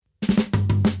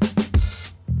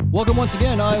Welcome once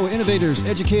again, Iowa innovators,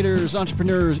 educators,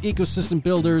 entrepreneurs, ecosystem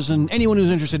builders, and anyone who's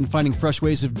interested in finding fresh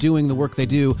ways of doing the work they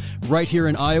do right here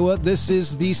in Iowa. This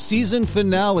is the season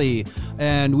finale,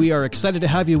 and we are excited to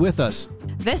have you with us.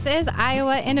 This is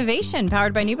Iowa Innovation,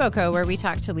 powered by Nuboco, where we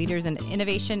talk to leaders in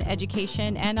innovation,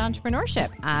 education, and entrepreneurship.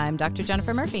 I'm Dr.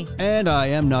 Jennifer Murphy. And I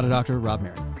am not a doctor, Rob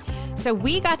Marin. So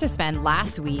we got to spend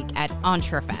last week at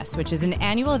EntreFEST, which is an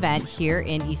annual event here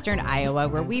in Eastern Iowa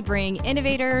where we bring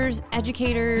innovators,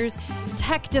 educators,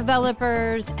 tech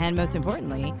developers, and most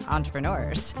importantly,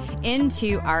 entrepreneurs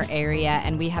into our area.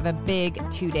 And we have a big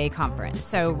 2-day conference.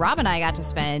 So Rob and I got to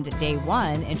spend day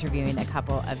one interviewing a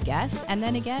couple of guests, and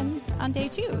then again on day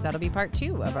 2. That'll be part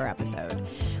 2 of our episode.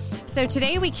 So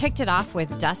today we kicked it off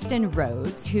with Dustin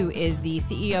Rhodes, who is the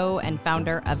CEO and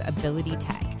founder of Ability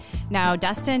Tech. Now,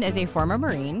 Dustin is a former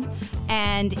Marine,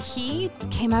 and he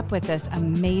came up with this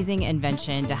amazing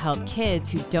invention to help kids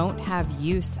who don't have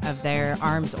use of their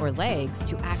arms or legs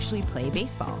to actually play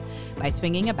baseball by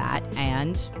swinging a bat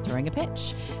and throwing a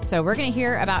pitch. So we're going to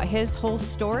hear about his whole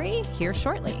story here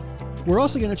shortly. We're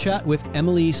also going to chat with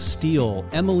Emily Steele.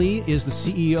 Emily is the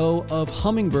CEO of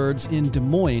Hummingbirds in Des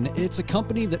Moines. It's a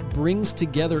company that brings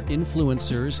together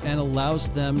influencers and allows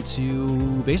them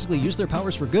to basically use their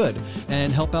powers for good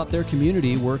and help out their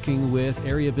community working with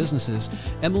area businesses.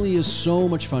 Emily is so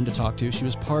much fun to talk to. She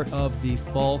was part of the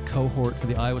fall cohort for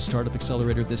the Iowa Startup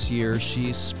Accelerator this year.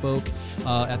 She spoke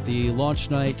at the launch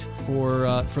night for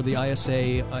the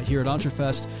ISA here at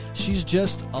EntreFEST. She's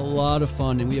just a lot of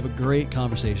fun, and we have a great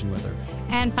conversation with her.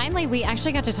 And finally, we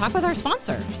actually got to talk with our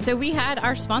sponsor. So we had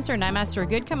our sponsor, Nymaster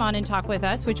Good, come on and talk with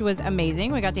us, which was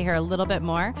amazing. We got to hear a little bit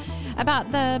more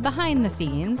about the behind the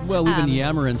scenes. Well, we've been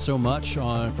yammering so much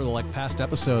for the past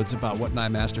episodes about what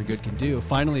Nymaster Good can do.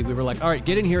 Finally, we were like, all right,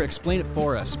 get in here, explain it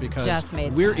for us, because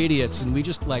we're sense. Idiots and we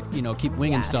just keep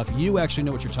winging stuff. You actually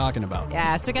know what you're talking about.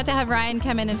 Yeah, so we got to have Ryan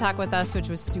come in and talk with us, which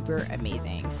was super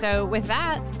amazing. So with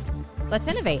that, let's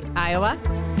innovate, Iowa.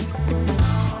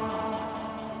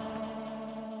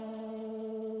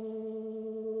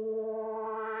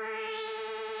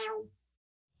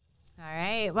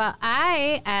 Well,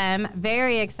 I am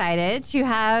very excited to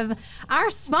have our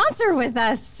sponsor with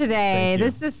us today.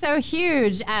 This is so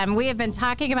huge. We have been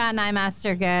talking about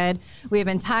Nymaster Good. We've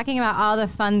been talking about all the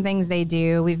fun things they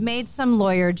do. We've made some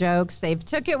lawyer jokes. They've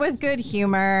took it with good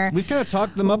humor. We've kind of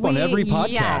talked them up on every podcast.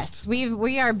 Yes,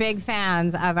 we are big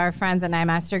fans of our friends at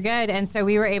Nymaster Good, and so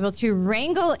we were able to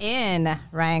wrangle in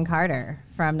Ryan Carter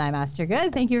from Nymaster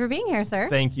Good. Thank you for being here, sir.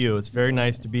 Thank you. It's very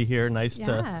nice to be here. Nice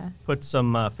to put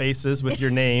some faces with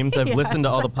your names. I've listened to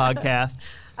all the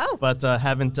podcasts, but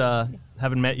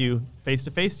haven't met you face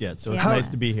to face yet. So it's nice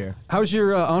to be here. How's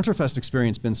your EntreFEST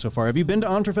experience been so far? Have you been to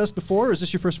EntreFEST before, or is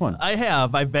this your first one? I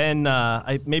have. I've been.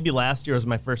 Maybe last year was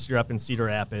my first year up in Cedar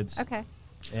Rapids. Okay.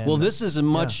 And, well, this is a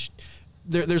much.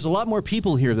 There's a lot more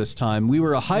people here this time. We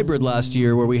were a hybrid last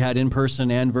year where we had in-person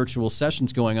and virtual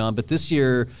sessions going on, but this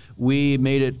year we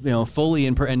made it, fully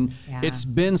in person. And it's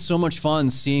been so much fun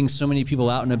seeing so many people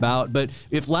out and about. But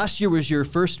if last year was your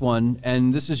first one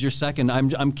and this is your second,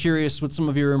 I'm curious what some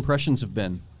of your impressions have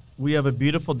been. We have a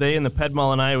beautiful day in the Ped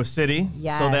Mall in Iowa City.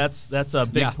 Yes. So that's a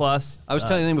big plus. I was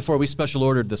telling you before, we special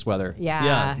ordered this weather.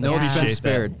 No expense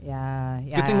spared.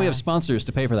 Good thing we have sponsors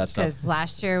to pay for that stuff. Because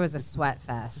last year was a sweat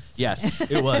fest. Yes.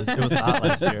 It was hot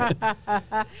last year.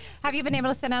 Have you been able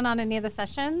to sit in on any of the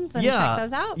sessions and check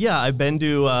those out? Yeah, I've been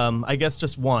to, I guess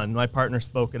just one. My partner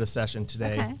spoke at a session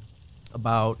today. Okay.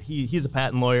 About he's a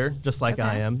patent lawyer just like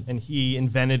I am, and he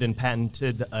invented and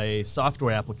patented a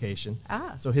software application.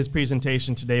 So his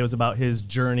presentation today was about his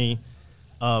journey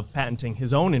of patenting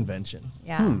his own invention.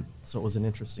 So it was an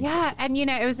interesting and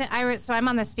it was so I'm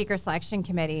on the speaker selection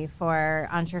committee for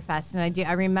EntreFEST, and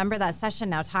I remember that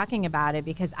session now talking about it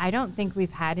because I don't think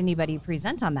we've had anybody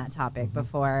present on that topic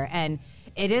before, and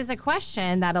it is a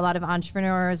question that a lot of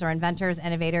entrepreneurs or inventors,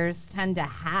 innovators tend to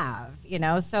have,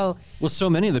 so. Well, so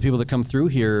many of the people that come through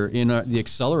here in the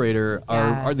accelerator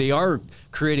are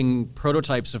creating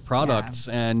prototypes of products.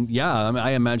 And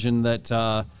I imagine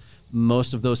that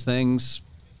most of those things,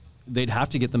 they'd have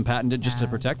to get them patented just to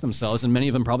protect themselves, and many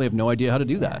of them probably have no idea how to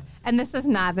do that. And this is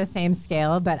not the same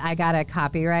scale, but I got a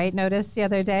copyright notice the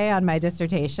other day on my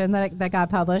dissertation that got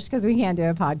published, because we can't do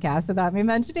a podcast without me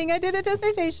mentioning I did a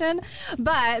dissertation.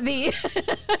 But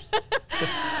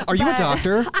Are you a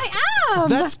doctor? I am.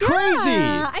 That's crazy.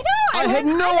 I know. I had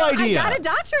no idea. I got a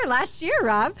doctorate last year,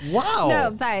 Rob. Wow.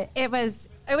 No, but it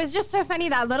was just so funny,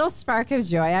 that little spark of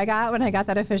joy I got when I got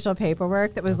that official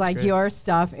paperwork that was great. Your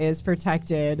stuff is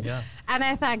protected. And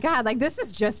I thought, God, like, this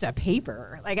is just a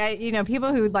paper. Like,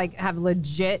 people who like have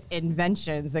legit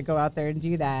inventions that go out there and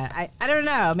do that. I don't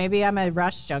know. Maybe I'm a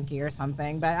Rush junkie or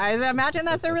something, but I imagine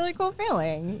that's a really cool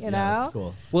feeling, you know? That's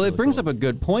cool. Well, it brings up a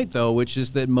good point, though, which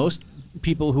is that most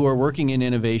people who are working in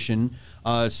innovation,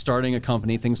 starting a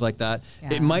company, things like that,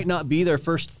 it might not be their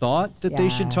first thought that they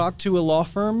should talk to a law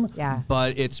firm,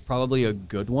 but it's probably a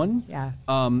good one.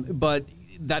 But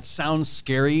that sounds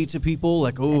scary to people,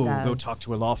 like, oh, go talk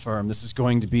to a law firm. This is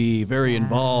going to be very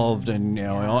involved, and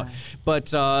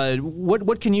But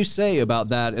what can you say about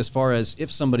that as far as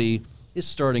if somebody is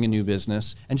starting a new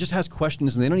business and just has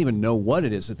questions and they don't even know what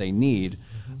it is that they need,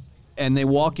 and they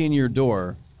walk in your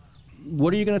door?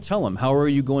 What are you going to tell them? How are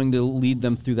you going to lead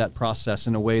them through that process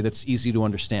in a way that's easy to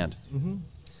understand?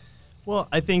 Well,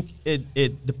 I think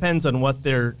it depends on what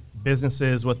their business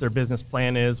is, what their business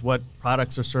plan is, what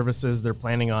products or services they're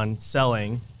planning on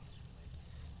selling.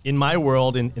 In my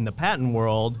world, in the patent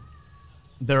world,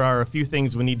 there are a few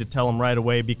things we need to tell them right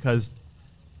away because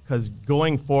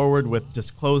going forward with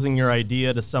disclosing your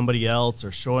idea to somebody else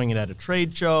or showing it at a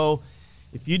trade show,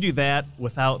 if you do that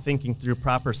without thinking through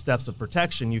proper steps of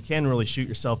protection, you can really shoot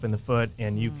yourself in the foot,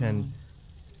 and you can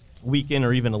weaken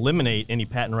or even eliminate any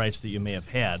patent rights that you may have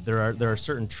had. There are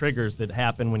certain triggers that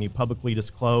happen when you publicly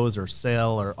disclose or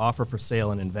sell or offer for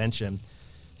sale an invention.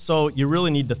 So you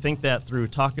really need to think that through,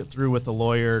 talk it through with the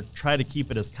lawyer, try to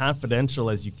keep it as confidential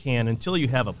as you can until you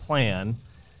have a plan.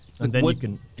 And then you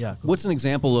can, What's an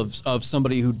example of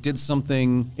somebody who did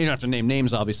something, you don't have to name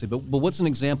names obviously, but what's an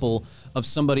example of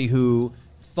somebody who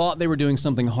thought they were doing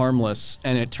something harmless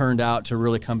and it turned out to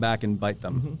really come back and bite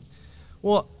them?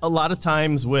 Well, a lot of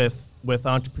times with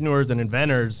entrepreneurs and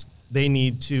inventors, they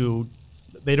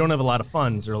don't have a lot of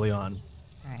funds early on.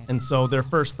 Right. And so their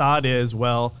first thought is,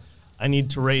 well, I need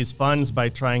to raise funds by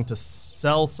trying to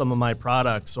sell some of my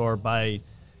products or by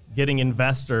getting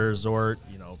investors or,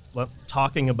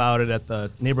 talking about it at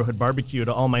the neighborhood barbecue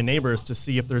to all my neighbors to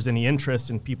see if there's any interest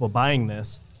in people buying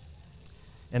this.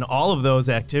 And all of those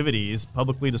activities,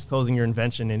 publicly disclosing your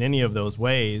invention in any of those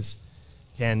ways,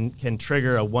 can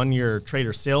trigger a 1-year trade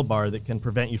or sale bar that can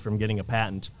prevent you from getting a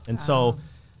patent. And so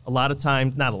not a lot of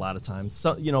times,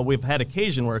 so, we've had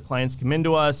occasion where clients come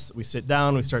into us, we sit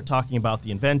down, we start talking about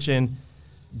the invention,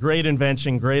 great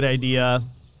invention, great idea.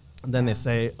 And then they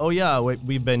say, oh yeah,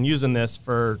 we've been using this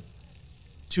for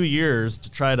 2 years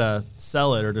to try to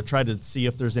sell it or to try to see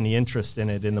if there's any interest in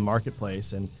it in the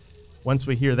marketplace. And once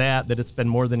we hear that it's been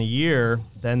more than a year,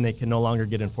 then they can no longer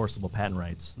get enforceable patent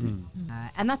rights.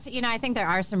 And that's, I think there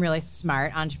are some really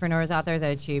smart entrepreneurs out there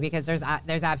though too, because there's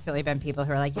absolutely been people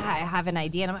who are like, yeah, I have an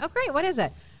idea. And I'm like, oh great, what is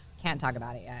it? Can't talk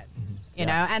about it yet. You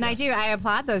know, and I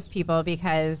applaud those people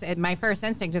because my first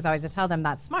instinct is always to tell them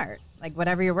that's smart. Like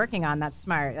whatever you're working on, that's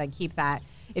smart. Like keep that.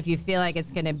 If you feel like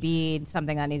it's going to be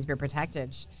something that needs to be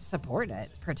protected, support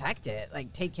it, protect it,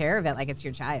 like take care of it like it's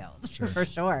your child, for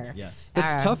sure. Yes.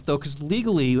 That's tough though, because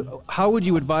legally, how would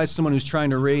you advise someone who's trying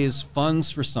to raise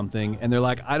funds for something and they're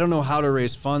like, I don't know how to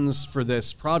raise funds for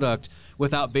this product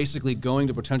without basically going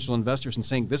to potential investors and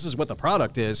saying, this is what the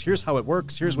product is, here's how it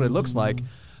works, here's what it looks like.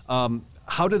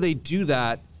 How do they do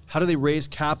that? How do they raise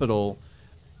capital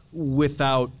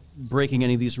without breaking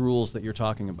any of these rules that you're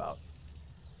talking about?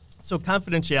 So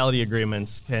confidentiality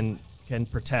agreements can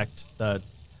protect the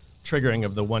triggering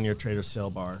of the 1-year trade or sale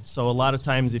bar. So a lot of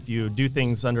times if you do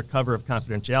things under cover of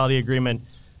confidentiality agreement,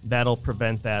 that'll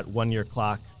prevent that 1-year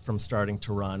clock from starting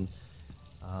to run.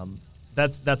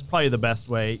 That's probably the best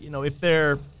way. If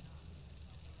they're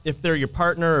your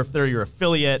partner or if they're your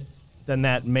affiliate, then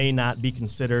that may not be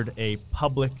considered a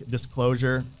public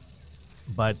disclosure.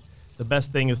 But the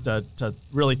best thing is to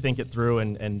really think it through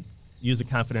and use a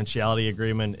confidentiality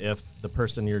agreement if the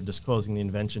person you're disclosing the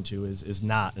invention to is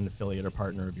not an affiliate or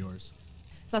partner of yours.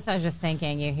 So I was just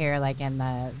thinking, you hear like in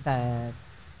the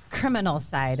criminal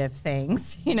side of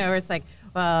things, where it's like,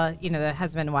 well, the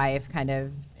husband-wife kind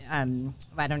of,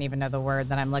 I don't even know the word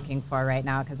that I'm looking for right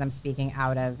now because I'm speaking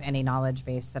out of any knowledge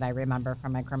base that I remember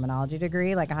from my criminology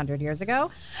degree like 100 years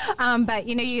ago. But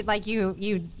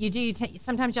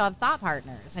sometimes you'll have thought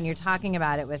partners and you're talking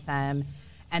about it with them,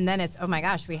 and then it's, oh my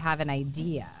gosh, we have an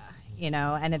idea,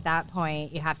 and at that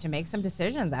point you have to make some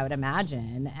decisions, I would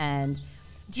imagine. And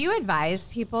do you advise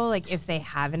people, like if they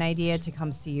have an idea, to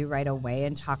come see you right away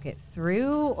and talk it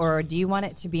through, or do you want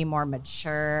it to be more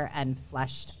mature and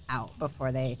fleshed out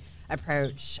before they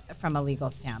approach from a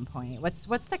legal standpoint?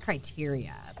 What's the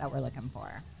criteria that we're looking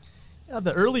for? Yeah,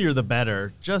 the earlier the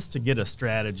better, just to get a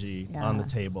strategy on the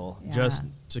table, just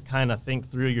to kind of think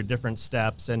through your different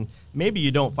steps. And maybe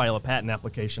you don't file a patent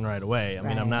application right away. I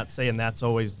mean, I'm not saying that's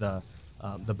always the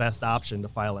best option to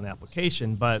file an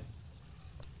application, but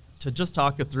to just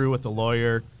talk it through with the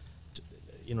lawyer,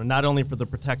 not only for the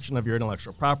protection of your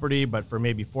intellectual property, but for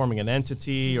maybe forming an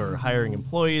entity or hiring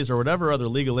employees or whatever other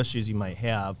legal issues you might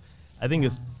have. I think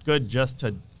it's good just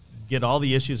to get all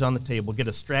the issues on the table, get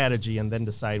a strategy, and then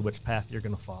decide which path you're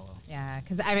going to follow. Yeah,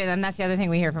 because and that's the other thing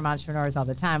we hear from entrepreneurs all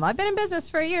the time. Well, I've been in business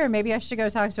for a year. Maybe I should go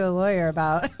talk to a lawyer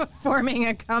about forming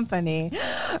a company,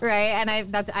 right? And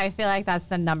I feel like that's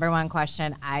the number one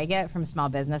question I get from small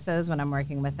businesses when I'm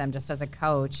working with them, just as a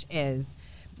coach, is,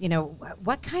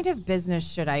 what kind of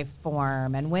business should I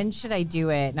form and when should I do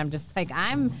it? And I'm just like,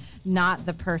 I'm not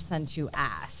the person to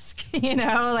ask,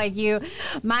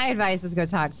 my advice is go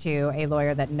talk to a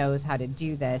lawyer that knows how to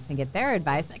do this and get their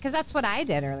advice, because that's what I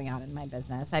did early on in my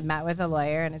business. I met with a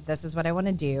lawyer and this is what I want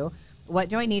to do. What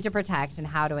do I need to protect and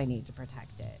how do I need to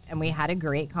protect it? And we had a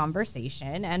great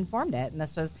conversation and formed it. And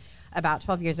this was about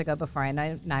 12 years ago before I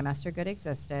knew Nyemaster Good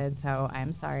existed. So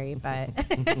I'm sorry, but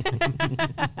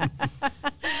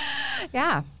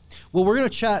yeah. Well, we're going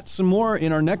to chat some more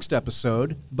in our next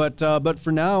episode, but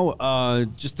for now,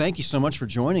 just thank you so much for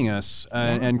joining us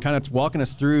and kind of walking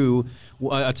us through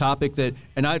a topic that,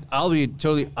 and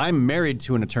I'm married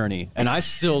to an attorney, and I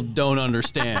still don't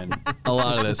understand a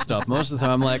lot of this stuff. Most of the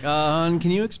time, I'm like, hon,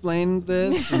 can you explain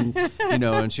this? And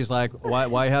and she's like,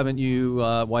 why haven't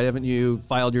you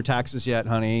filed your taxes yet,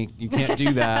 honey? You can't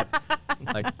do that.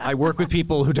 Like, I work with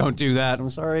people who don't do that. I'm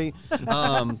sorry.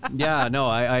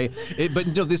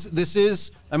 This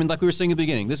is, like we were saying at the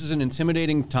beginning, this is an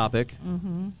intimidating topic,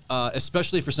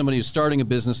 especially for somebody who's starting a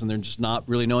business and they're just not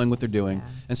really knowing what they're doing. Yeah.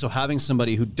 And so having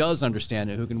somebody who does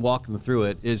understand it, who can walk them through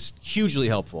it, is hugely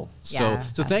helpful. So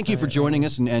thank you for joining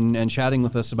us and chatting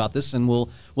with us about this. And we'll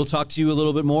talk to you a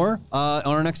little bit more on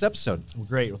our next episode. Well,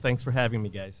 great. Well, thanks for having me,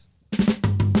 guys.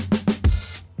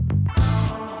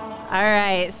 All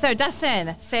right. So,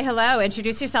 Dustin, say hello.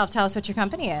 Introduce yourself. Tell us what your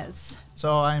company is.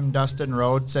 So, I'm Dustin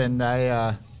Rhodes, and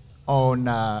I own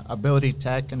Ability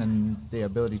Tech and the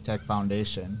Ability Tech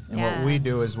Foundation. And what we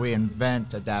do is we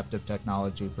invent adaptive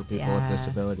technology for people with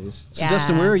disabilities. So,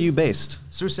 Dustin, where are you based?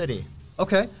 Sioux City.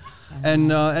 Okay.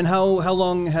 And how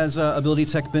long has Ability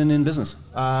Tech been in business?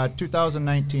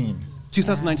 2019.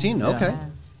 2019. Okay.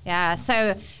 Yeah.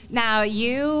 So now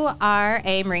you are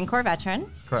a Marine Corps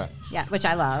veteran. Correct. Yeah, which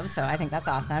I love, so I think that's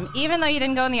awesome. Even though you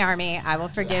didn't go in the Army, I will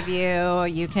forgive you.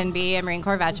 You can be a Marine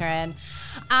Corps veteran.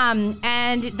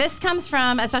 And this comes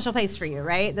from a special place for you,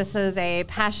 right? This is a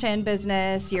passion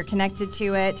business. You're connected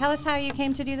to it. Tell us how you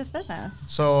came to do this business.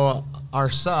 So our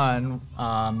son,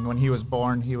 when he was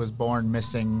born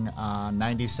missing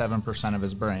 97% of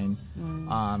his brain.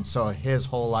 So his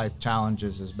whole life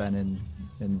challenges has been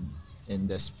in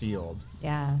this field.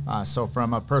 Yeah. So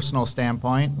from a personal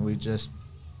standpoint, we just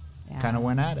kind of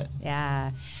went at it.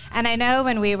 Yeah. And I know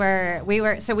when we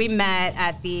met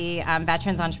at the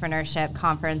Veterans Entrepreneurship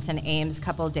Conference in Ames a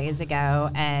couple of days ago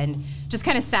and just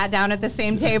kind of sat down at the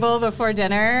same table before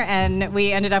dinner, and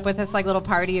we ended up with this little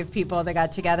party of people that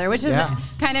got together, which is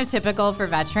kind of typical for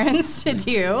veterans to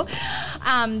do.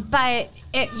 But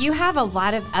you have a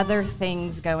lot of other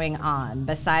things going on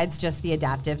besides just the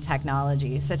adaptive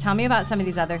technology. So tell me about some of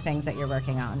these other things that you're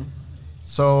working on.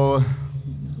 So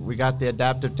we got the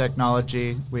adaptive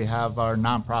technology. We have our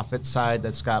nonprofit side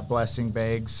that's got blessing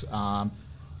bags.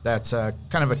 That's a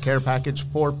kind of a care package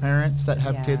for parents that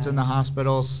have kids in the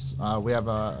hospitals. We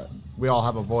all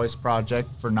have a voice project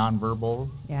for nonverbal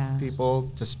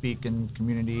people to speak in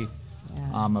community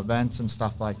events and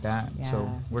stuff like that.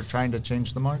 So we're trying to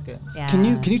change the market. Can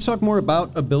you talk more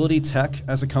about Ability Tech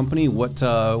as a company? What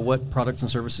products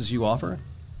and services you offer?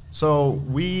 So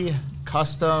we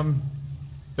custom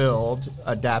build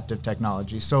adaptive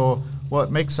technology. So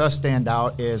what makes us stand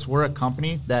out is we're a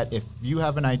company that if you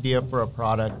have an idea for a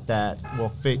product that will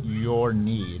fit your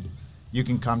need, you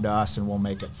can come to us and we'll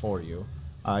make it for you.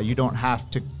 You don't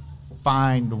have to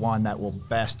find one that will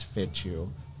best fit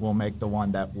you. We'll make the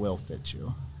one that will fit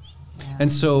you.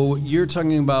 And so you're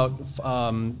talking about,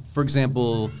 for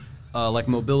example, like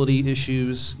mobility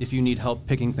issues, if you need help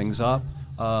picking things up.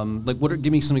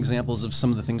 Give me some examples of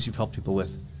some of the things you've helped people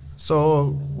with.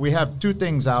 So we have two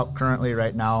things out currently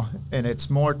right now, and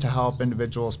it's more to help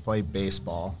individuals play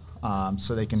baseball.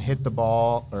 So they can hit the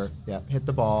ball,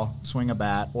 swing a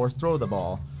bat, or throw the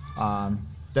ball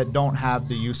that don't have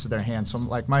the use of their hands. So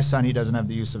like my son, he doesn't have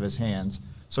the use of his hands.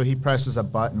 So he presses a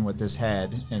button with his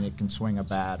head, and it can swing a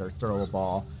bat or throw a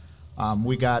ball.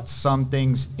 We got some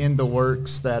things in the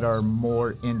works that are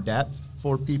more in-depth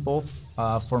for people,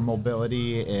 for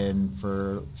mobility and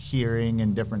for hearing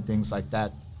and different things like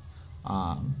that.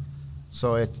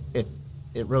 So it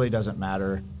really doesn't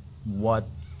matter what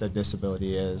the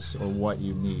disability is or what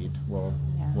you need. We'll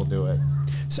we'll do it.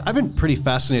 So I've been pretty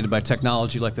fascinated by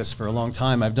technology like this for a long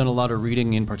time. I've done a lot of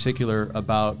reading in particular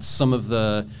about some of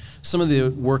the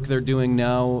work they're doing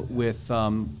now with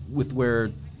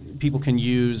where people can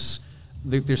use.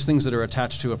 There's things that are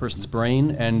attached to a person's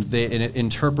brain, and it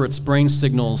interprets brain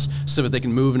signals so that they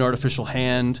can move an artificial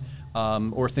hand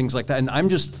or things like that. And I'm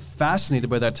just fascinated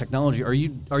by that technology. Are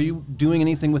you doing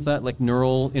anything with that, like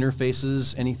neural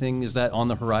interfaces? Anything, is that on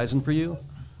the horizon for you?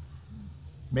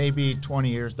 Maybe 20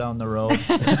 years down the road.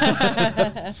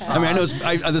 I mean, I know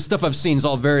the stuff I've seen is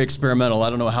all very experimental. I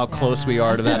don't know how close we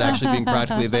are to that actually being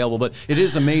practically available, but it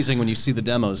is amazing when you see the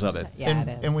demos of it. Yeah, it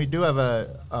is. And we do have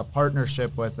a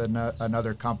partnership with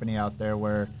another company out there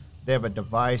where they have a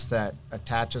device that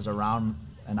attaches around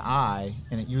an eye,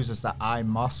 and it uses the eye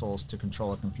muscles to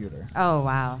control a computer. Oh,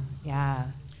 wow. Yeah.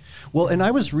 Well, and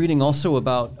I was reading also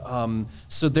about,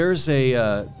 so there's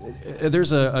a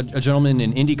gentleman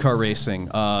in IndyCar racing,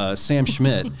 Sam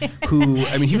Schmidt, who,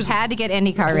 I mean, he had to get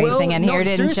IndyCar racing in here,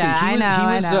 didn't you?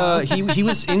 I know. He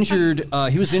was injured.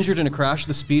 He was injured in a crash at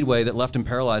the speedway that left him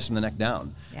paralyzed from the neck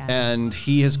down. Yeah. And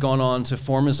he has gone on to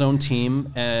form his own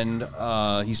team, and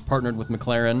he's partnered with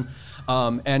McLaren.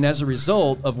 And as a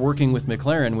result of working with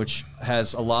McLaren, which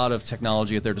has a lot of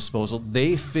technology at their disposal,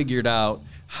 they figured out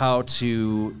how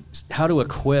to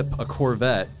equip a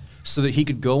Corvette so that he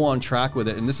could go on track with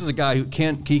it. And this is a guy who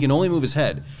can only move his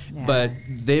head, but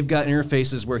they've got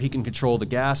interfaces where he can control the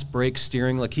gas, brake,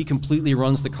 steering. Like, he completely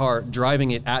runs the car,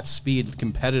 driving it at speed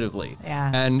competitively.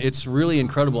 Yeah. And it's really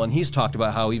incredible. And he's talked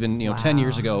about how even 10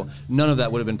 years ago, none of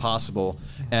that would have been possible.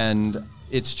 And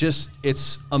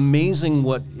it's amazing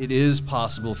what it is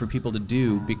possible for people to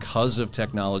do because of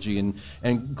technology,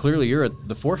 and clearly you're at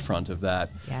the forefront of that.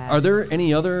 Yes. Are there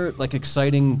any other like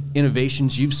exciting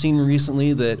innovations you've seen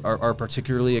recently that are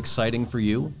particularly exciting for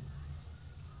you?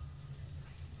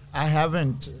 I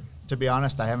haven't, to be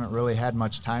honest, I haven't really had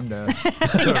much time to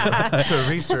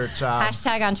research.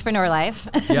 Hashtag entrepreneur life.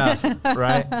 Yeah,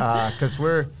 right. Because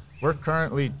we're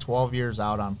currently 12 years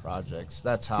out on projects.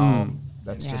 That's how.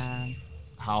 That's just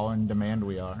how in demand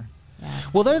we are. Yeah.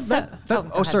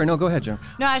 Well, sorry. No, go ahead, Joe.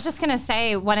 No, I was just going to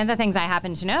say, one of the things I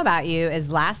happen to know about you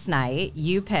is last night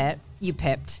you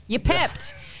pitched.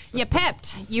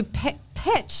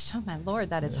 Oh my Lord,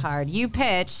 that is hard. You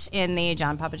pitched in the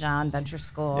John Papa John Venture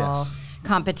School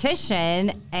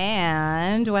competition,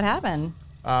 and what happened?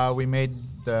 We made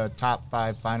the top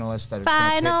 5 finalists that are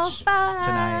going to pitch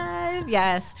tonight.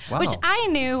 Yes. Wow. Which I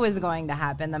knew was going to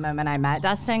happen the moment I met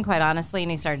Dustin, quite honestly,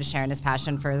 and he started sharing his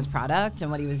passion for his product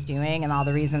and what he was doing and all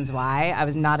the reasons why. I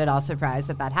was not at all surprised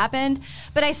that happened,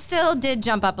 but I still did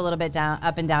jump up a little bit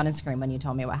up and down and scream when you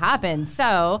told me what happened.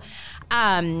 So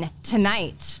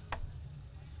tonight,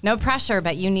 no pressure,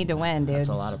 but you need to win, dude. That's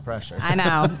a lot of pressure. I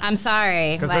know. I'm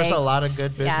sorry. Because there's a lot of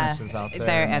good businesses out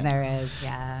there. There is,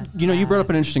 yeah. You brought up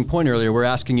an interesting point earlier. We're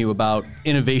asking you about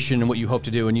innovation and what you hope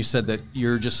to do, and you said that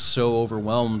you're just so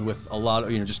overwhelmed with a lot of,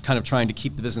 just kind of trying to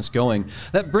keep the business going.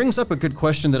 That brings up a good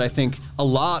question that I think a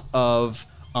lot of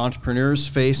entrepreneurs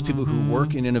face, people who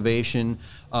work in innovation,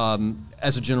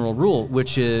 as a general rule,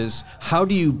 which is, how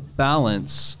do you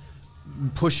balance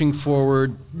pushing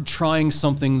forward, trying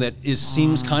something that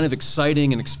seems kind of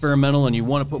exciting and experimental, and you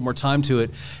want to put more time to it,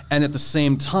 and at the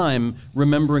same time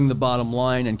remembering the bottom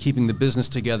line and keeping the business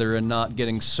together and not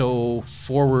getting so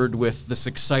forward with this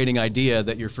exciting idea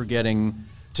that you're forgetting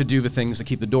to do the things that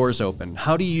keep the doors open?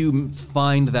 How do you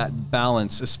find that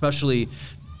balance, especially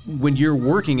when you're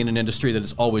working in an industry that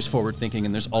is always forward thinking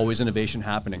and there's always innovation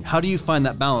happening? How do you find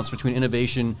that balance between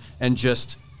innovation and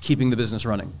just keeping the business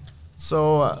running?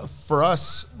 So for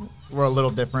us, we're a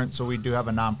little different. So we do have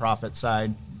a nonprofit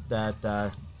side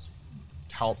that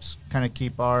helps kind of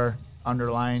keep our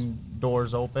underlying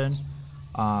doors open,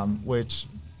 which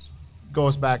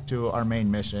goes back to our main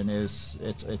mission. Is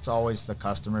it's always the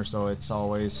customer, so it's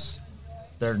always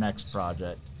their next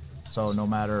project. So no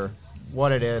matter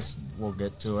what it is, we'll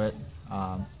get to it.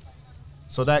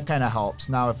 So that kind of helps.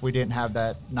 Now, if we didn't have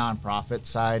that nonprofit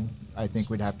side, I think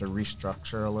we'd have to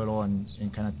restructure a little and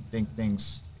kind of think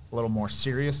things a little more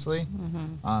seriously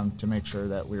to make sure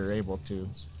that we were able to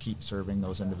keep serving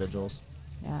those individuals.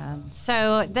 Yeah.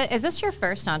 So is this your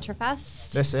first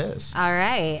EntreFEST? This is. All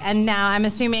right. And now I'm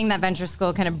assuming that Venture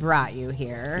School kind of brought you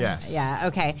here. Yes. Yeah,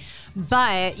 okay.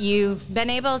 But you've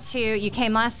been able to, you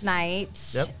came last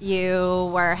night. Yep. You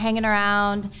were hanging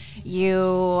around.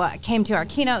 You came to our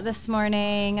keynote this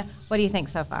morning. What do you think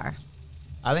so far?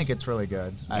 I think it's really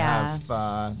good. Yeah. I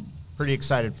have pretty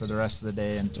excited for the rest of the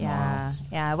day and tomorrow.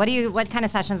 Yeah. What kind of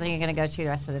sessions are you going to go to the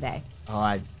rest of the day?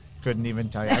 Oh, couldn't even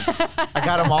tell you. I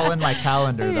got them all in my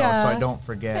calendar, though, so I don't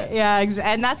forget. Yeah,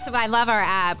 and that's why I love our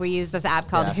app. We use this app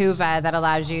called Hoova that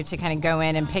allows you to kind of go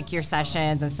in and pick your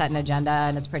sessions and set an agenda,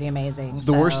 and it's pretty amazing.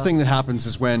 The worst thing that happens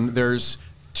is when there's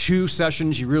 2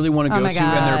 sessions you really want to go to,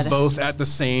 and they're both at the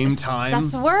same time.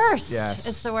 That's the worst. Yes.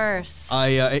 It's the worst.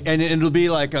 And it'll be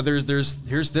like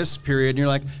here's this period, and you're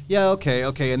like, yeah,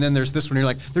 okay, and then there's this one. You're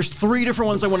like, there's 3 different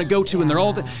ones I want to go to, and they're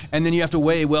all, and then you have to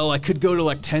weigh. Well, I could go to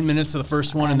like 10 minutes of the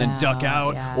first one and then duck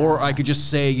out, or I could just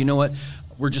say, you know what,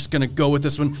 we're just going to go with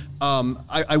this one.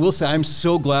 I will say I'm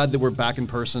so glad that we're back in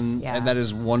person, and that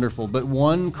is wonderful. But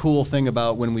one cool thing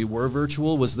about when we were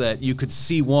virtual was that you could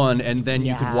see one, and then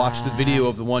you could watch the video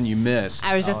of the one you missed.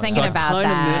 I was just thinking about that. I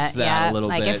kind of missed that a little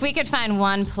bit. Like if we could find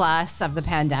one plus of the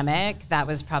pandemic, that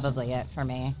was probably it for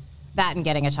me. That and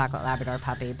getting a chocolate Labrador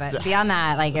puppy, but beyond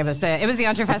that, like it was the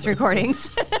EntreFEST recordings.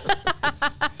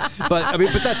 But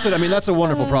that's it. I mean, that's a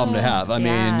wonderful problem to have. I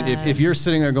mean, if you're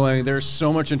sitting there going, there's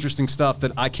so much interesting stuff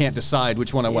that I can't decide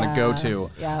which one I want to go to.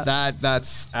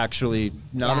 That's actually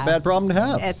not a bad problem to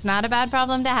have. It's not a bad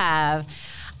problem to have.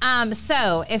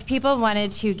 So if people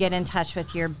wanted to get in touch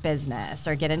with your business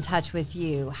or get in touch with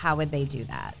you, how would they do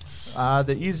that?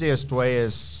 The easiest way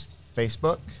is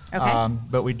Facebook. Okay.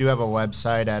 But we do have a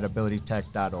website at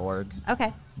abilitytech.org.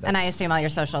 Okay. And I assume all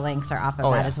your social links are off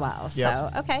of that as well.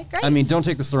 So, okay, great. I mean, don't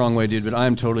take this the wrong way, dude, but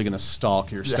I'm totally going to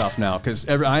stalk your stuff now because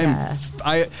I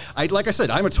like I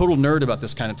said, I'm a total nerd about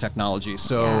this kind of technology.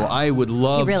 So I would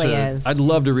love I'd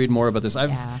love to read more about this.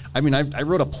 I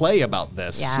wrote a play about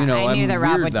this. Yeah, you know, I knew I'm that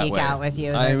Rob weird would that geek way. out with you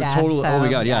as I'm our guest. totally, so oh my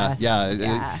God,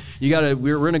 yeah.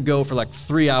 We're going to go for like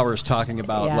 3 hours talking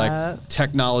about like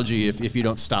technology if you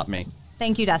don't stop me.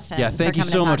 Thank you, Dustin. Yeah, thank you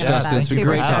so much, Dustin. It's been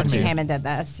great talking to you. Super stoked you came and did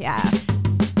this. Yeah.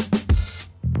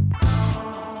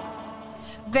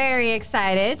 Very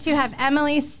excited to have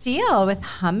Emily Steele with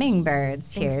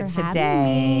Hummingbirds here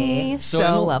today.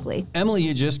 So lovely. Emily,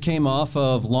 you just came off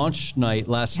of launch night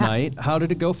last night. How did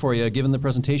it go for you, given the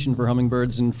presentation for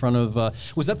Hummingbirds in front of,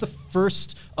 was that the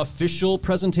first official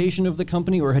presentation of the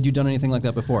company, or had you done anything like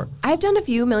that before? I've done a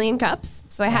few million cups,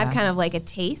 so I had kind of like a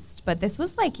taste, but this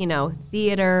was like,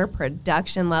 theater,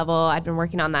 production level. I'd been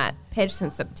working on that pitch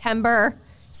since September,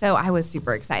 so I was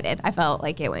super excited. I felt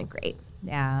like it went great.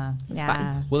 Yeah. It was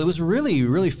fun. Well, it was really,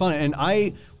 really fun. And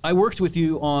I worked with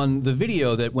you on the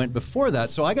video that went before that,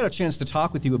 so I got a chance to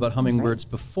talk with you about Hummingbirds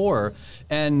before.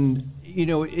 And,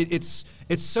 it's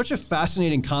such a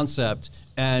fascinating concept.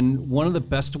 And one of the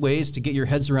best ways to get your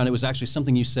heads around it was actually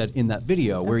something you said in that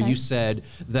video, where you said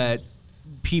that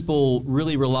people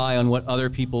really rely on what other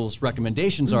people's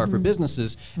recommendations are for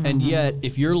businesses. And yet,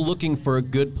 if you're looking for a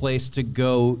good place to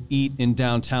go eat in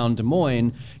downtown Des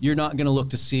Moines, you're not going to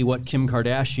look to see what Kim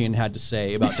Kardashian had to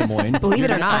say about Des Moines. Believe it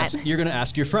or not. You're going to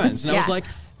ask your friends. And I was like,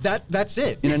 that's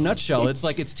it. In a nutshell,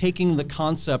 it's taking the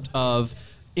concept of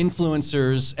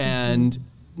influencers and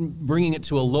bringing it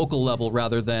to a local level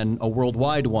rather than a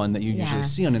worldwide one that you usually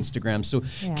see on Instagram. So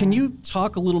can you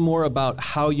talk a little more about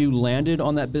how you landed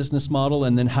on that business model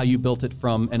and then how you built it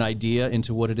from an idea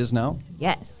into what it is now?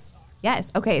 Yes.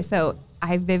 Okay, so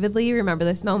I vividly remember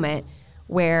this moment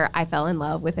where I fell in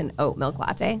love with an oat milk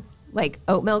latte. Like,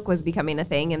 oat milk was becoming a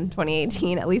thing in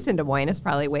 2018, at least in Des Moines. It's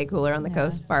probably way cooler on the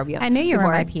coast. Barbie. I knew you were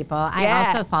my people. I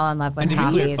also fall in love with coffees.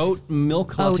 And to be clear, oat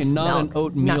milk latte, not an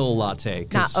oatmeal latte.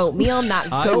 Not oatmeal, not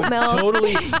goat milk.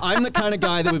 I'm the kind of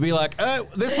guy that would be like,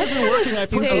 this isn't working. I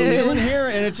put oatmeal in here,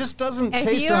 and it just doesn't taste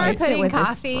right. If you are putting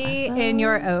coffee in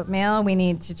your oatmeal, we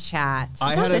need to chat.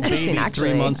 I had a baby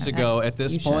 3 months ago. At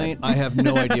this point, I have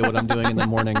no idea what I'm doing in the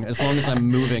morning. As long as I'm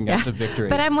moving, that's a victory.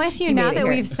 But I'm with you now that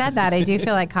we've said that. I do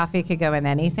feel like coffee could go in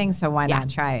anything, so why not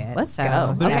try it? Let's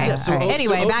go. Okay.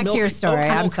 Anyway, back to your story.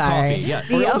 I'm sorry.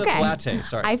 Latte.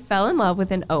 Sorry. I fell in love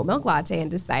with an oat milk latte and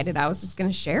decided I was just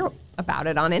going to share about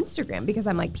it on Instagram because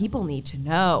I'm like, people need to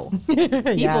know.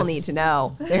 People need to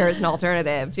know there's an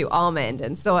alternative to almond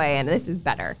and soy, and this is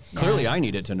better. Clearly, I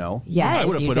needed to know. Yes, I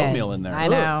would have put oatmeal in there. I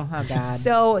know. Oh, God.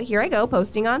 So here I go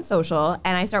posting on social,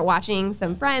 and I start watching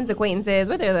some friends, acquaintances,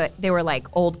 whether they were like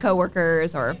old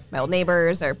coworkers or my old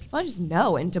neighbors or people I just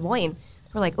know in Des Moines.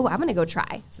 We're like, oh, I'm going to go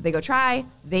try. So they go try.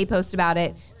 They post about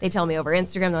it. They tell me over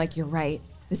Instagram. They're like, you're right.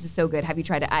 This is so good. Have you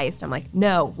tried it iced? I'm like,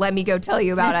 no, let me go tell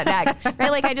you about it next. Right?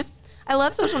 Like, I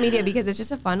love social media because it's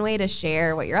just a fun way to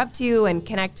share what you're up to and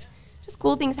connect just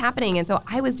cool things happening. And so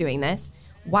I was doing this,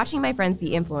 watching my friends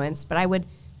be influenced, but I would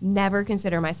never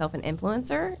consider myself an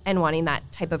influencer and wanting that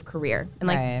type of career. And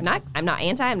like, I'm not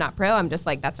anti, I'm not pro. I'm just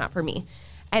like, that's not for me.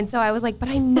 And so I was like, but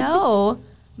I know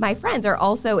my friends are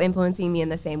also influencing me in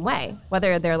the same way,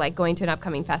 whether they're like going to an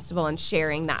upcoming festival and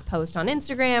sharing that post on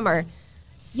Instagram or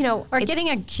Or getting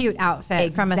a cute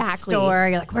outfit from a store.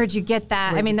 You're like, where'd you get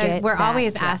that? We're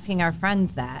always asking our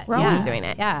friends that. We're always doing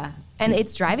it. Yeah. And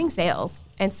it's driving sales.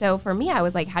 And so for me, I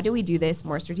was like, how do we do this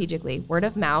more strategically? Word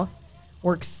of mouth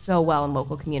works so well in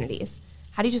local communities.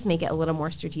 How do you just make it a little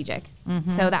more strategic?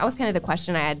 So that was kind of the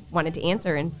question I had wanted to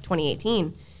answer in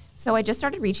 2018. So I just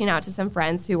started reaching out to some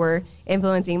friends who were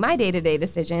influencing my day-to-day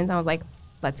decisions. I was like,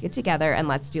 let's get together and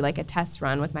let's do like a test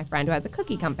run with my friend who has a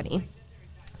cookie company.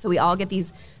 So we all get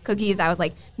these cookies. I was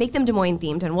like, make them Des Moines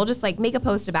themed, and we'll just like make a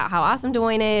post about how awesome Des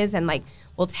Moines is, and like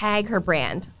we'll tag her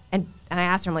brand. And I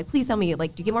asked her, I'm like, please tell me,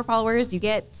 like, do you get more followers? Do you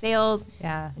get sales?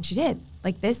 Yeah. And she did.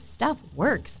 Like, this stuff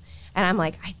works. And I'm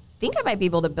like, I think I might be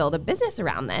able to build a business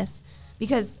around this,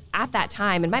 because at that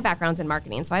time, and my background's in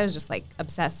marketing, so I was just like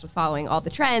obsessed with following all the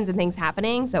trends and things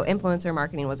happening. So influencer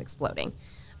marketing was exploding.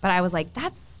 But I was like,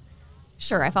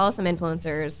 sure, I follow some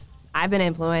influencers. I've been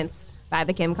influenced by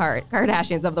the Kim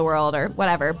Kardashians of the world or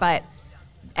whatever, but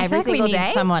every single day. We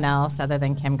need someone else other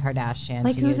than Kim Kardashian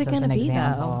like, to who's use it as gonna an be,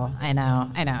 example. though? I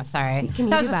know. Sorry. See,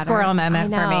 that was a squirrel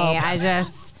moment for me. I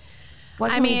just... What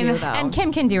can we do, though? And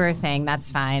Kim can do her thing.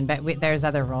 That's fine. But there's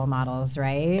other role models,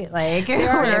 right? Like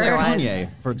Kanye,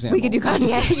 for example. We could do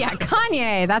Kanye. Yeah,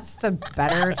 Kanye. That's the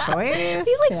better choice.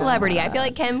 He's like celebrity. I feel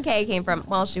like Kim K came from,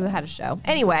 well, she had a show.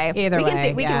 Anyway,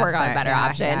 we can work on a better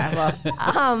option. Yeah,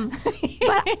 well.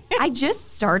 But I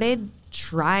just started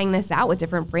trying this out with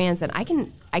different brands, and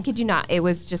I kid you not, it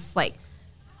was just like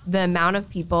the amount of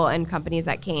people and companies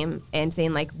that came and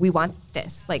saying like, we want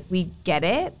this. Like, we get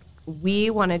it. We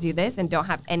want to do this and don't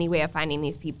have any way of finding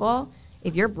these people.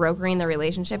 If you're brokering the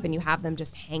relationship and you have them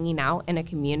just hanging out in a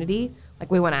community,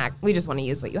 like, we just want to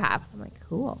use what you have. I'm like,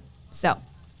 cool. So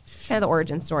it's kind of the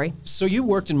origin story. So you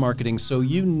worked in marketing, so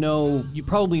you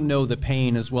probably know the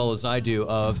pain as well as I do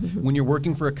of when you're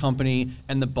working for a company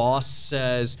and the boss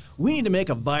says, we need to make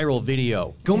a viral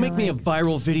video. Go make me a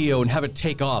viral video and have it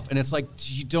take off. And it's like,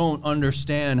 you don't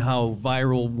understand how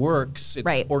viral works.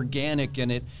 It's organic,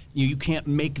 and you can't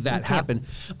make that happen.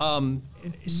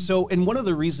 So, and one of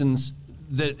the reasons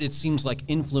that it seems like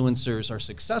influencers are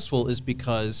successful is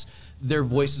because their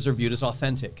voices are viewed as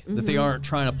authentic, that they aren't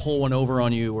trying to pull one over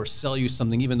on you or sell you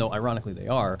something, even though ironically they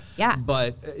are. Yeah.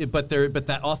 But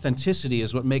that authenticity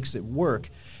is what makes it work.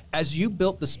 As you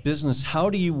built this business, how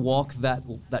do you walk that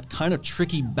kind of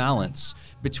tricky balance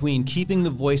between keeping the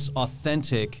voice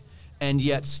authentic and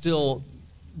yet still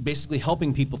basically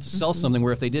helping people to sell something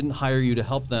where if they didn't hire you to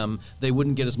help them, they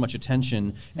wouldn't get as much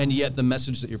attention, and yet the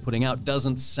message that you're putting out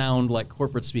doesn't sound like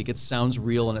corporate speak. It sounds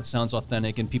real and it sounds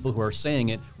authentic, and people who are saying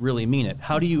it really mean it.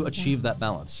 How do you achieve that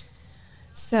balance?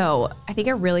 So I think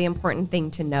a really important thing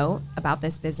to note about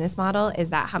this business model is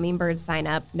that hummingbirds sign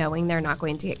up knowing they're not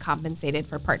going to get compensated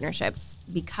for partnerships,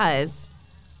 because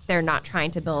they're not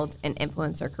trying to build an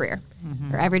influencer career.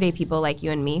 Or everyday people like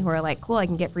you and me who are like, cool, I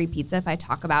can get free pizza if I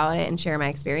talk about it and share my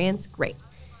experience. Great.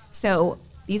 So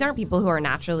these aren't people who are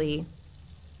naturally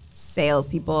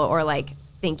salespeople or like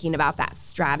thinking about that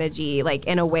strategy like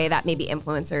in a way that maybe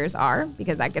influencers are,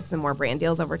 because that gets them more brand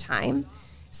deals over time.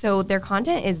 So their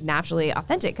content is naturally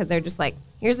authentic because they're just like,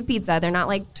 here's a pizza. They're not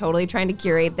like totally trying to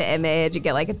curate the image and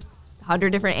get like 100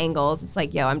 different angles. It's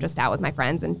like, yo, I'm just out with my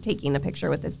friends and taking a picture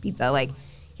with this pizza. Like,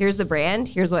 here's the brand,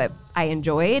 here's what I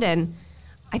enjoyed. And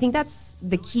I think that's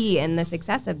the key in the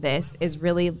success of this is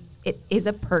really, it is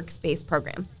a perks-based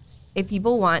program. If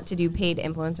people want to do paid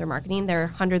influencer marketing, there are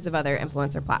hundreds of other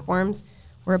influencer platforms.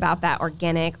 We're about that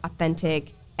organic,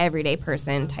 authentic, everyday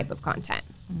person type of content.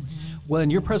 Well, in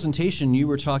your presentation, you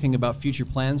were talking about future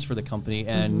plans for the company,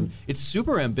 and it's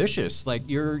super ambitious. Like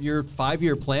your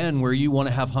 5-year plan where you want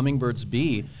to have hummingbirds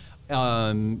be,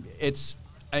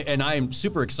 and I am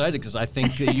super excited because I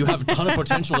think that you have a ton of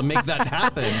potential to make that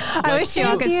happen. I wish you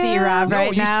all could see Rob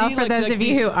right now. For those of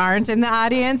you who aren't in the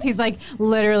audience, he's like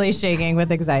literally shaking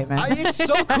with excitement. It's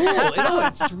so cool.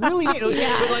 It's really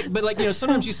neat. But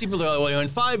sometimes you see people are like, well, in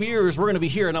 5 years we're going to be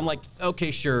here, and I'm like,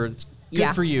 okay, sure, it's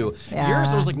good for you. Yeah.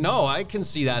 Yours, I was like, no, I can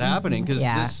see that happening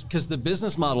because the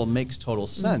business model makes total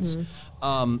sense.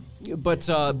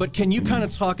 But can you kind of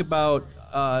talk about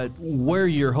where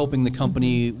you're hoping the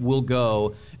company will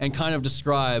go and kind of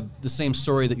describe the same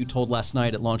story that you told last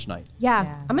night at launch night?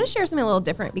 Yeah. I'm going to share something a little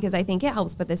different because I think it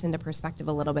helps put this into perspective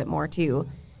a little bit more too.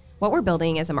 What we're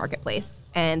building is a marketplace,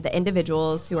 and the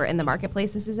individuals who are in the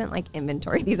marketplace, this isn't like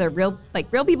inventory. These are real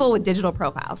people with digital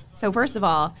profiles. So first of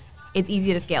all, it's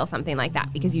easy to scale something like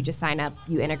that because you just sign up,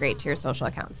 you integrate to your social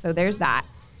accounts. So there's that.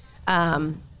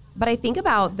 But I think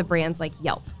about the brands like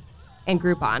Yelp and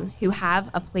Groupon who have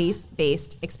a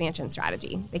place-based expansion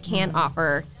strategy. They can't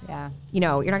offer, you're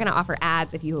not going to offer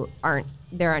ads if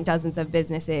there aren't dozens of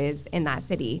businesses in that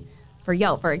city. for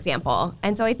Yelp, for example.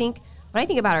 And so I think when I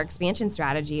think about our expansion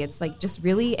strategy, it's like just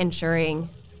really ensuring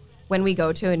when we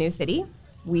go to a new city,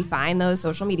 we find those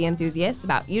social media enthusiasts.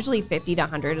 About usually 50 to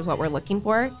 100 is what we're looking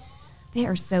for. They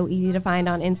are so easy to find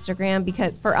on Instagram,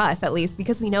 because for us at least,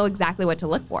 because we know exactly what to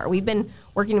look for. We've been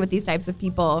working with these types of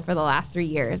people for the last 3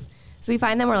 years. So we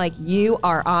find them, we're like, you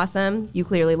are awesome. You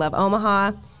clearly love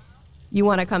Omaha. You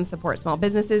want to come support small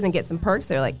businesses and get some perks?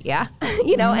 They're like, yeah,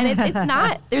 and it's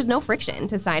not, there's no friction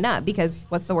to sign up, because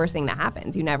what's the worst thing that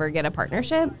happens? You never get a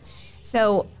partnership.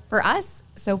 So for us,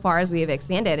 so far as we have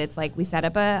expanded, it's like we set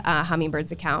up a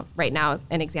Hummingbirds account. Right now,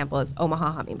 an example is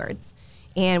Omaha Hummingbirds.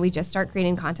 And we just start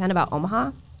creating content about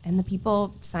Omaha, and the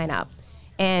people sign up.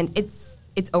 And it's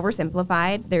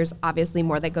oversimplified. There's obviously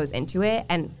more that goes into it.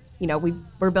 And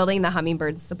we're building the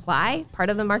Hummingbirds supply part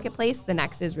of the marketplace. The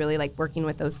next is really like working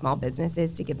with those small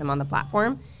businesses to get them on the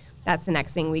platform. That's the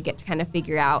next thing we get to kind of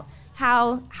figure out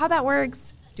how that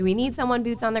works. Do we need someone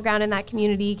boots on the ground in that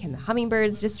community? Can the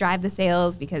Hummingbirds just drive the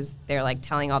sales because they're like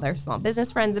telling all their small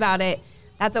business friends about it?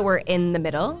 That's what we're in the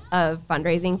middle of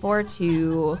fundraising for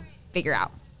to figure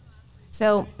out.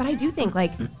 So, but I do think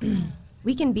like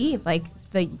we can be like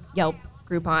the Yelp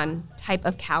Groupon type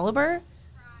of caliber,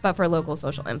 but for local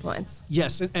social influence.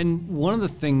 Yes, and one of the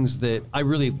things that I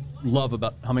really love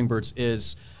about Hummingbirds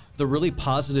is the really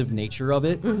positive nature of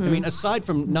it. Mm-hmm. I mean, aside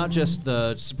from not just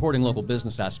the supporting local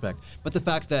business aspect, but the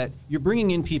fact that you're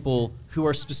bringing in people who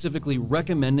are specifically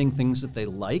recommending things that they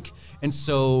like. And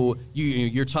so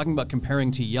you're talking about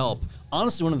comparing to Yelp.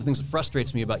 Honestly, one of the things that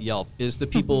frustrates me about Yelp is the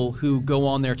people who go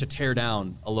on there to tear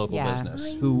down a local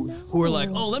business, who are like,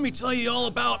 oh, let me tell you all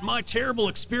about my terrible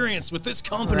experience with this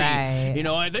company. Right.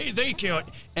 They can't.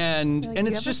 And like,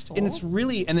 it's just, and it's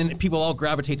really, and then people all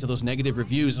gravitate to those negative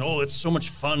reviews and, oh, it's so much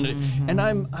fun. Mm-hmm. And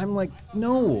I'm like,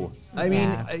 no. I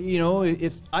mean,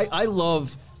 if I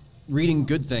love reading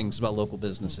good things about local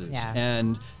businesses,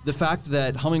 and the fact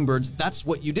that Hummingbirds, that's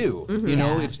what you do.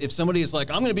 Mm-hmm. If somebody is like,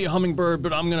 I'm going to be a Hummingbird,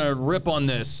 but I'm going to rip on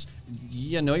this.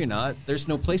 Yeah, no, you're not. There's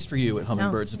no place for you at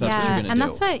Hummingbirds if that's what you're going to do. And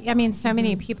that's what, I mean, so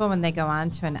many people when they go on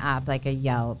to an app like a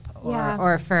Yelp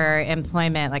or for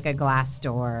employment like a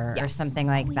Glassdoor or something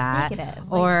like that.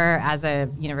 Or as a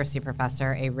university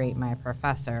professor, a Rate My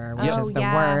Professor, which is the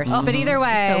worst. But either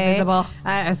way, so visible.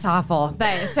 It's awful.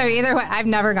 But so either way, I've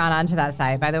never gone onto that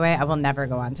site, by the way. I will never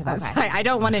go onto that site. I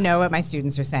don't want to know what my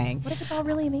students are saying. What if it's all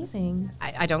really amazing?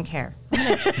 I don't care.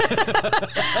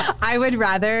 I would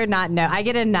rather not know. I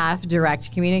get enough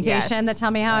direct communication that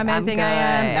tell me how amazing I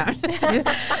am.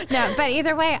 No, but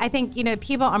either way, I think,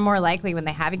 people are more likely when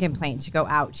they have a complaint to go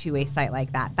out to a site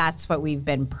like that. That's what we've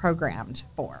been programmed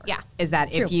for. Yeah. Is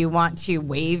that if you want to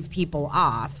wave people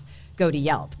off, go to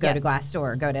Yelp, go to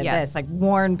Glassdoor, go to this,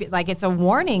 it's a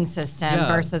warning system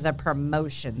versus a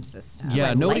promotion system.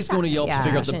 Yeah, nobody's going to Yelp to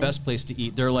figure out the best place to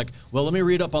eat. They're like, well, let me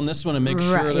read up on this one and make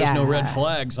sure there's no red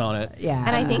flags on it. Yeah.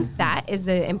 And I think that is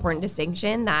an important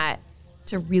distinction, that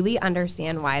to really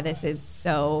understand why this is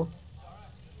so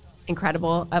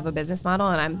incredible of a business model,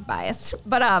 and I'm biased,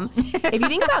 but if you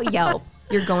think about Yelp,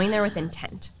 you're going there with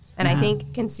intent. And I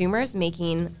think consumers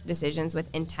making decisions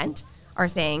with intent are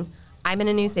saying, I'm in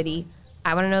a new city,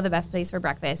 I want to know the best place for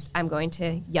breakfast, I'm going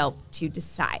to Yelp to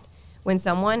decide. When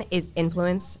someone is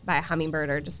influenced by a hummingbird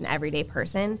or just an everyday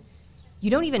person,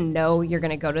 you don't even know you're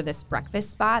going to go to this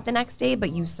breakfast spot the next day,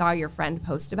 but you saw your friend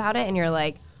post about it and you're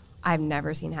like, I've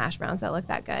never seen hash browns that look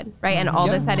that good, right? And all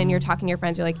of a sudden you're talking to your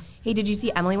friends, you're like, hey, did you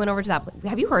see Emily went over to that place?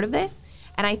 Have you heard of this?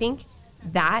 And I think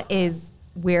that is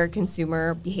where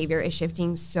consumer behavior is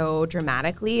shifting so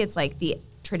dramatically. It's like the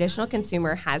traditional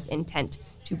consumer has intent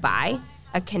to buy.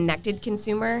 A connected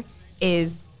consumer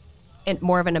is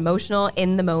more of an emotional,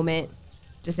 in the moment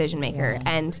decision maker. Yeah.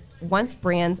 And once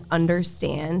brands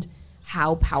understand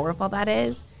how powerful that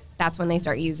is, that's when they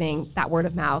start using that word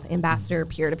of mouth, ambassador,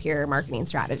 peer-to-peer marketing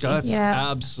strategy. That's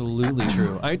absolutely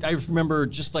true. I remember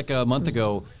just like a month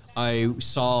ago, I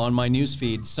saw on my news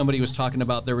feed, somebody was talking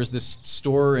about there was this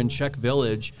store in Czech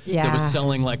Village that was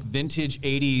selling like vintage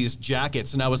 80s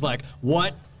jackets. And I was like,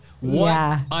 what?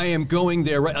 I am going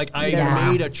there, right? Like I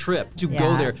made a trip to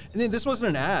go there. And then this wasn't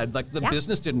an ad. Like the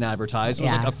business didn't advertise. It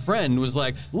was like a friend was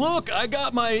like, look, I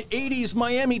got my 80s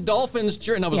Miami Dolphins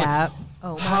shirt. And I was like,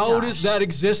 how does that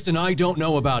exist? And I don't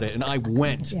know about it. And I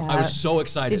went. I was so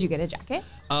excited. Did you get a jacket?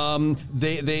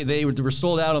 They were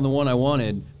sold out on the one I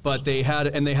wanted, but they had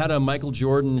a Michael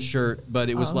Jordan shirt, but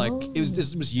it was like it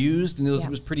was used and it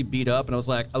was pretty beat up, and I was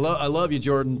like, I love you,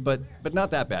 Jordan, but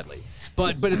not that badly.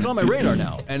 But it's on my radar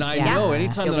now, and I know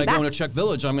anytime that I go into Czech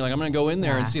Village, I'm going to go in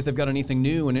there and see if they've got anything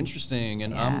new and interesting,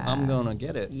 and I'm going to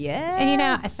get it. Yeah.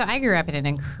 And so I grew up in an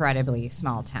incredibly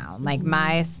small town. Like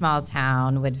my small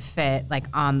town would fit like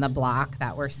on the block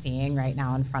that we're seeing right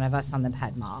now in front of us on the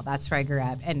Ped Mall. That's where I grew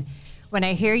up. And when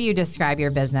I hear you describe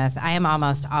your business, I am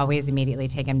almost always immediately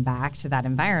taken back to that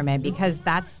environment, because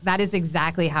that is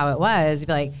exactly how it was. You'd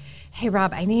be like, hey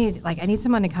Rob, I need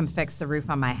someone to come fix the roof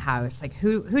on my house. Like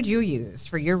who'd you use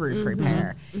for your roof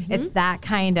repair? It's that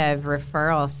kind of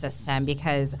referral system,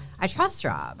 because I trust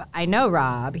Rob. I know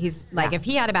Rob. He's like, if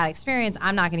he had a bad experience,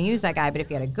 I'm not going to use that guy. But if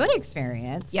he had a good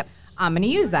experience, I'm going to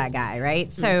use that guy,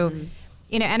 right? So,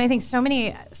 and I think so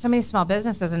many small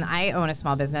businesses, and I own a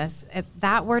small business,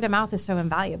 that word of mouth is so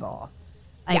invaluable.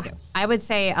 Like I would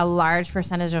say a large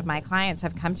percentage of my clients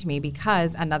have come to me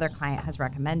because another client has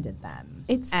recommended them.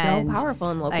 It's so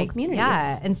powerful in local communities.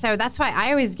 Yeah. And so that's why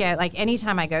I always get, like,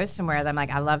 anytime I go somewhere, I'm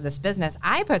like, I love this business,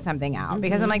 I put something out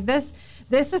because I'm like, this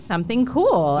is something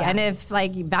cool. And if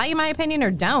like you value my opinion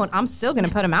or don't, I'm still going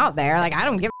to put them out there. Like, I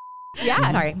don't give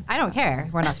sorry, I don't care.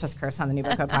 We're not supposed to curse on the New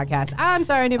Boco podcast. I'm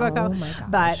sorry, New Boco. Oh my gosh.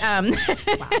 But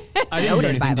I didn't hear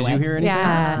anything. Did you hear anything?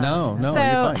 Yeah. No, So,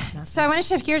 you're fine. so I want to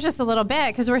shift gears just a little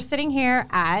bit, because we're sitting here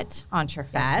at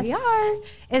EntreFEST. Yes, we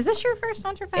are. Is this your first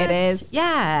EntreFEST? It is.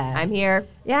 Yeah. I'm here.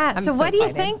 Yeah. I'm so what do you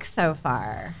excited. think so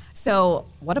far? So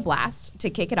what a blast to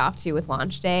kick it off too with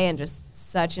launch day, and just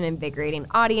such an invigorating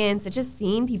audience. It's just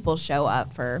seeing people show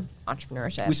up for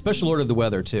entrepreneurship. We special ordered the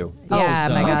weather too. Yeah,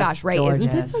 So- my Oh my gosh, gosh, right?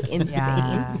 Isn't this gorgeous. like insane?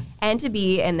 Yeah. And to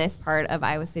be in this part of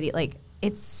Iowa City, like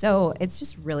it's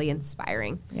just really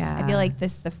inspiring. Yeah. I feel like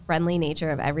the friendly nature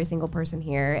of every single person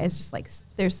here is just like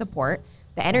their support.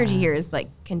 The energy here is like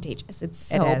contagious. It's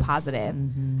so is. positive.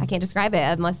 I can't describe it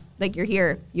unless like you're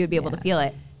here, you would be able to feel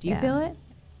it. Do you feel it?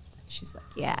 She's like,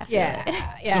 yeah. I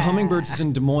feel it. So Hummingbirds is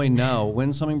in Des Moines now.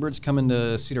 When's Hummingbirds coming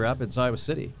to Cedar Rapids, Iowa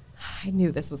City? I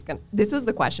knew this was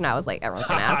the question I was like, everyone's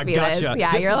gonna ask me Gotcha. this.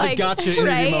 Yeah, this you're is like, the gotcha interview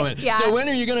right? moment. Yeah. So when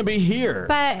are you going to be here?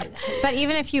 But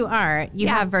even if you aren't, you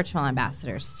have virtual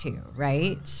ambassadors too,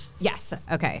 right? Yes.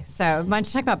 Okay. So why don't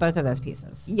you talk about both of those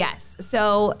pieces? Yes.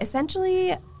 So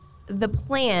essentially, the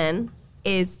plan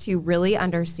is to really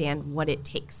understand what it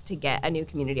takes to get a new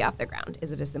community off the ground.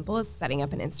 Is it as simple as setting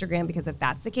up an Instagram? Because if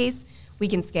that's the case, we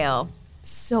can scale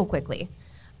so quickly.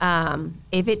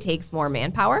 If it takes more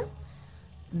manpower,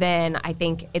 then I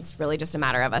think it's really just a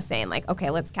matter of us saying like, okay,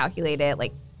 let's calculate it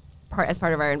like as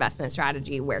part of our investment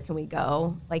strategy. Where can we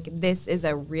go? Like this is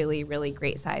a really, really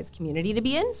great size community to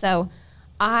be in. So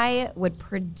I would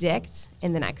predict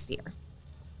in the next year.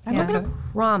 But I'm not going to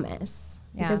promise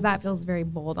because that feels very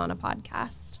bold on a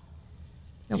podcast.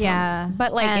 No promise.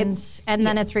 But like and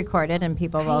then it's recorded and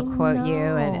people will quote you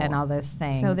and all those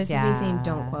things. So this is me saying,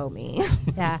 don't quote me.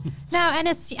 Yeah. No, and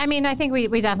I think we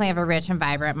definitely have a rich and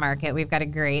vibrant market. We've got a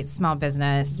great small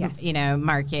business,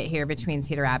 market here between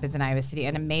Cedar Rapids and Iowa City,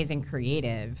 an amazing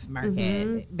creative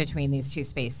market between these two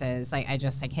spaces. I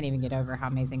can't even get over how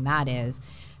amazing that is.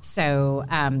 So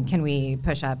can we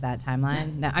push up that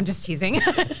timeline? No, I'm just teasing.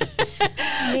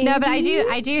 No, but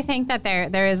I do think that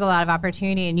there is a lot of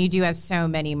opportunity, and you do have so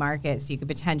many markets you could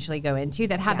potentially go into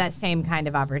that have that same kind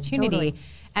of opportunity. Totally.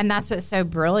 And that's what's so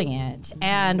brilliant.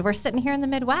 And we're sitting here in the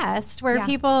Midwest where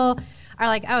people are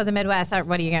like, oh, the Midwest,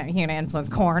 what are you going to influence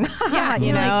corn?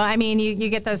 You know, I mean, you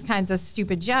get those kinds of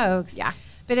stupid jokes. Yeah.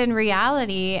 But in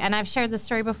reality, and I've shared this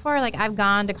story before, like I've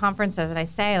gone to conferences and I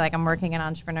say like I'm working in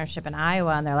entrepreneurship in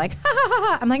Iowa, and they're like, ha, ha,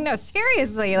 ha. I'm like, no,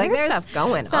 seriously, like there's stuff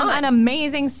going on,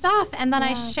 amazing stuff, and then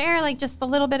I share like just the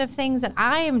little bit of things that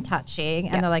I am touching,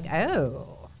 and they're like,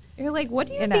 oh. You're like, what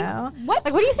do you think? What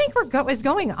do you think is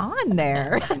going on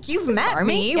there? Like, you've met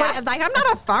me. Yeah. I'm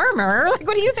not a farmer. Like,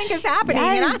 what do you think is happening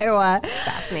in Iowa? It's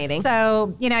fascinating.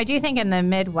 So, I do think in the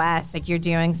Midwest, like, you're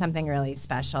doing something really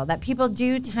special that people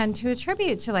do tend to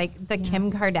attribute to, like, the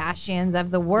Kim Kardashians of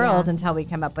the world until we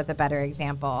come up with a better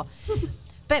example.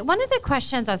 But one of the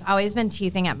questions that's always been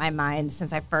teasing at my mind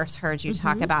since I first heard you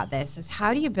talk about this is,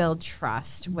 how do you build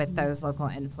trust with those local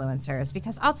influencers?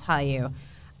 Because I'll tell you,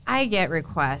 I get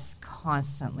requests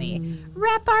constantly.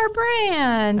 Rep our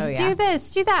brand. Do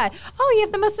this, do that. Oh, you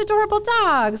have the most adorable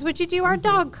dogs. Would you do our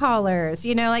dog collars?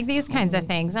 Like these kinds of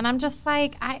things. And I'm just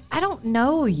like, I don't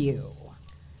know you.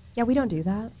 Yeah, we don't do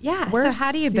that. Yeah. So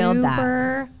how do you build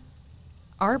that?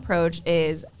 Our approach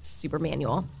is super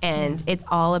manual, and it's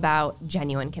all about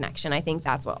genuine connection. I think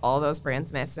that's what all those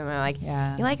brands miss. And they're like,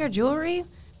 you like our jewelry?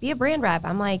 be a brand rep.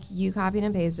 I'm like, you copied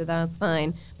and pasted, that's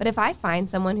fine. But if I find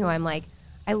someone who I'm like,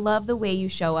 I love the way you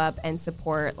show up and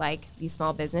support like these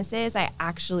small businesses, I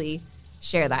actually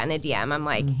share that in a DM. I'm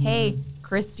like, hey,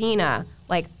 Christina,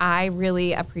 like I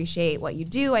really appreciate what you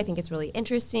do. I think it's really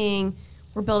interesting.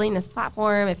 We're building this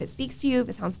platform. If it speaks to you, if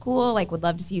it sounds cool, like would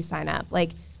love to see you sign up.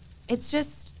 Like it's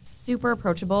just super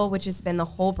approachable, which has been the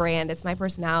whole brand. It's my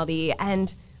personality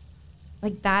and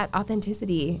like that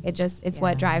authenticity. It's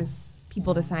what drives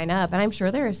people to sign up. And I'm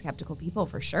sure there are skeptical people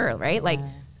for sure, right? Like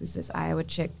who's this Iowa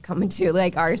chick coming to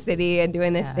like our city and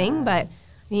doing this thing? But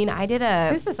I mean,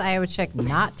 who's this Iowa chick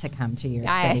not to come to your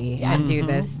city and do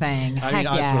this thing?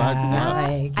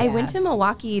 I went to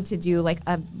Milwaukee to do like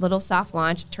a little soft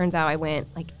launch. Turns out I went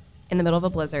like in the middle of a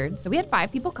blizzard. So we had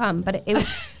 5 people come, but it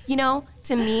was, you know,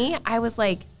 to me, I was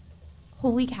like,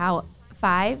 holy cow,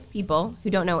 5 people who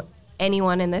don't know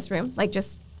anyone in this room, like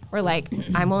just were like,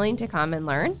 I'm willing to come and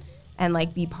learn and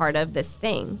like be part of this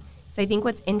thing. So I think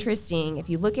what's interesting, if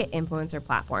you look at influencer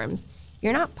platforms,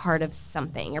 you're not part of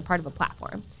something, you're part of a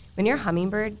platform. When you're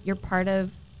Hummingbird, you're part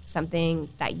of something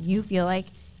that you feel like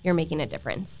you're making a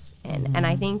difference in. And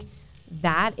I think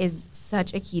that is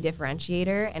such a key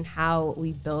differentiator and how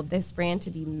we build this brand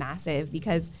to be massive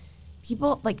because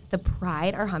people, like the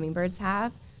pride our Hummingbirds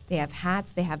have, they have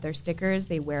hats, they have their stickers,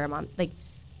 they wear them on, like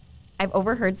I've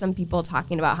overheard some people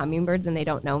talking about Hummingbirds and they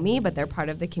don't know me, but they're part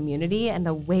of the community and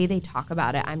the way they talk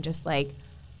about it, I'm just like,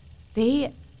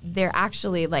 they're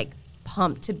actually like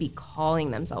pumped to be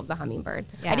calling themselves a Hummingbird.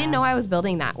 I didn't know I was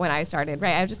building that when I started,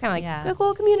 right? I was just kind of like, a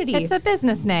cool community. It's a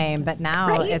business name, but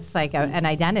now it's like an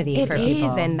identity for people.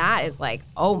 It is, and that is like,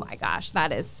 oh my gosh,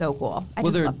 that is so cool. I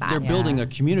just love that. They're building a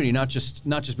community, not just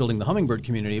building the Hummingbird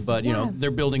community, but you know,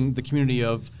 they're building the community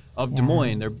of Des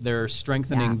Moines. They're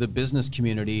strengthening the business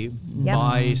community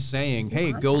by saying,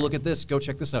 hey, go look at this, go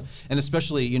check this out. And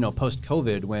especially, you know,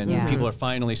 post-COVID when people are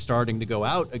finally starting to go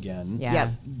out again,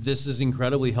 this is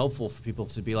incredibly helpful for people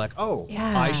to be like, oh,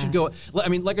 I should go. I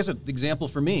mean, like I said, the example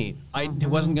for me, I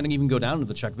wasn't going to even go down to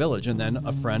the Czech Village. And then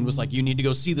a friend was like, you need to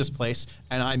go see this place.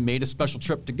 And I made a special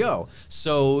trip to go.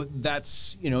 So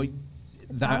that's, you know,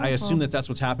 I assume that's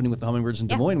what's happening with the Hummingbirds in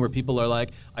Des Moines, where people are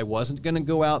like, I wasn't going to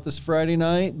go out this Friday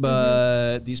night,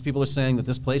 but these people are saying that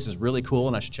this place is really cool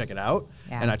and I should check it out.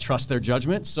 And I trust their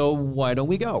judgment, so why don't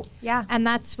we go? Yeah, and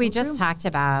that's, we just talked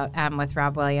about with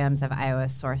Rob Williams of Iowa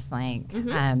SourceLink,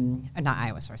 not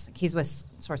Iowa SourceLink, he's with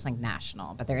SourceLink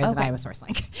National, but there is an Iowa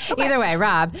SourceLink. Either way,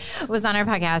 Rob was on our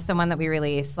podcast, the one that we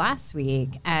released last week,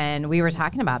 and we were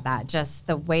talking about that, just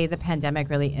the way the pandemic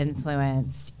really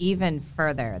influenced even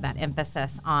further that emphasis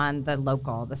on the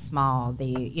local, the small, the,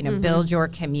 you know, build your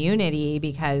community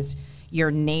because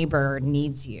your neighbor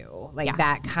needs you. Like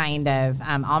that kind of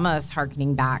almost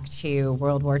harkening back to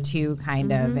World War II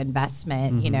kind of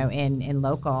investment, you know, in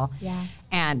local. Yeah.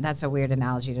 And that's a weird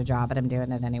analogy to draw, but I'm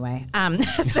doing it anyway.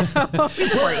 So we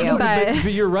support you.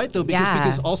 But you're right, though,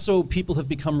 because also people have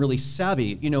become really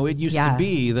savvy. You know, it used to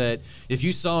be that if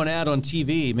you saw an ad on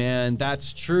TV, man,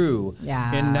 that's true.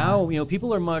 Yeah. And now, you know,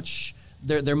 people are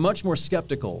they're much more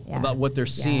skeptical about what they're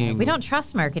seeing. We don't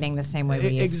trust marketing the same way we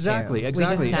used to.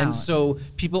 Exactly. And so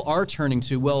people are turning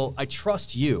to, well, I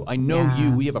trust you. I know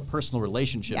you. We have a personal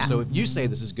relationship. Yeah. So if you say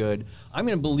this is good, I'm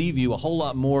going to believe you a whole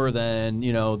lot more than,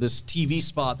 you know, this TV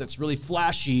spot that's really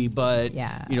flashy, but,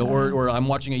 you know, or I'm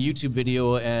watching a YouTube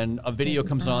video and a video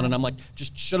comes on and I'm like,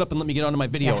 just shut up and let me get onto my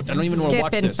video. I don't even want to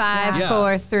watch this. Skip in 5,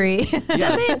 4, 3.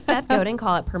 Doesn't Seth Godin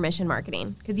call it permission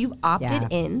marketing? Because you've opted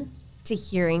in to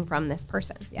hearing from this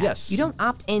person. Yes. You don't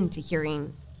opt in to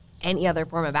hearing any other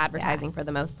form of advertising for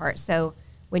the most part. So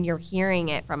when you're hearing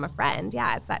it from a friend,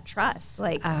 it's that trust.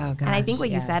 Like, and I think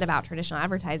what you said about traditional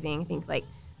advertising, I think like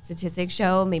statistics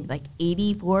show maybe like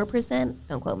 84%,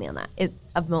 don't quote me on that,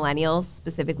 of millennials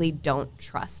specifically don't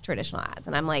trust traditional ads.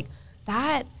 And I'm like,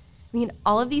 that, I mean,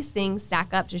 all of these things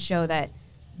stack up to show that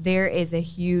there is a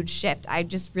huge shift. I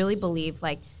just really believe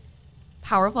like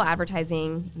powerful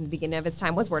advertising in the beginning of its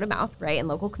time was word of mouth, right? In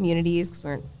local communities, because we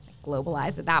weren't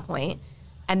globalized at that point.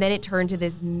 And then it turned to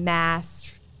this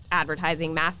mass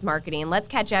advertising, mass marketing. Let's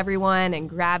catch everyone and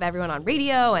grab everyone on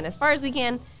radio and as far as we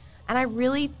can. And I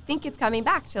really think it's coming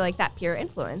back to like that peer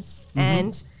influence.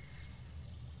 And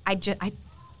I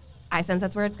sense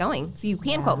that's where it's going. So you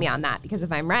can quote me on that because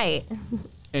if I'm right,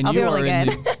 and I'll you be are really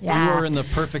good. You are in the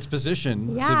perfect position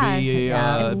to be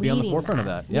on the forefront of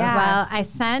that. Yeah. Well, I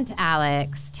sent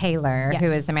Alex Taylor, who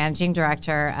is the managing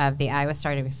director of the Iowa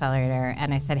Startup Accelerator,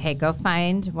 and I said, hey, go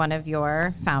find one of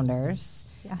your founders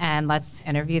and let's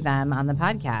interview them on the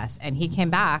podcast. And he came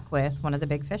back with one of the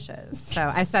big fishes.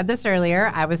 So I said this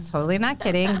earlier. I was totally not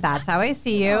kidding. That's how I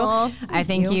see you. I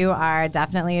think you are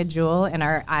definitely a jewel in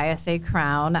our ISA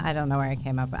crown. I don't know where I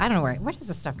came up with. I don't know where does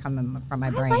this stuff come from my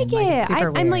brain? I like it. It's super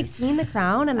I'm weird. like seeing the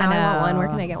crown, and now I want one. Where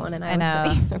can I get one? And I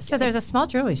know. So there's a small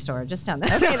jewelry store just down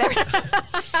there. Okay, there.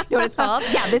 You know what it's called?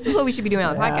 Yeah, this is what we should be doing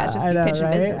on the podcast. Just be pitching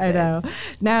businesses. I know.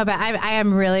 No, but I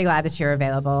am really glad that you're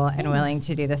available and willing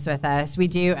to do this with us. We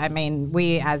do. I mean,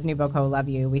 we as New Boco love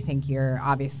you. We think you're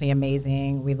obviously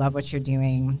amazing. We love what you're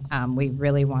doing. We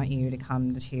really want you to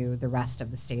come to the rest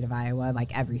of the state of Iowa,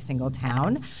 like every single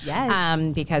town.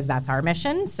 Yes. Because that's our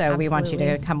mission. So we want you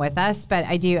to come with us. But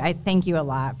I thank you a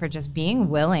lot for just being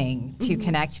willing to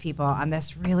connect people on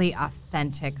this really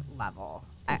authentic level.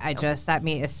 That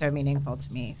is so meaningful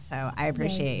to me. So I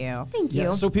appreciate you. Thank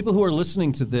you. So people who are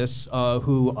listening to this,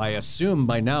 who I assume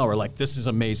by now are like, this is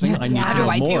amazing. I need to know more. How do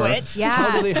I do it? Yeah.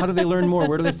 How do they learn more?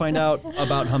 Where do they find out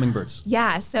about hummingbirds?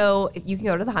 Yeah, so you can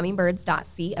go to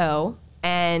thehummingbirds.co.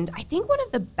 And I think one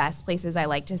of the best places I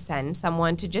like to send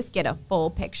someone to just get a full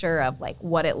picture of like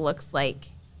what it looks like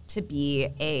to be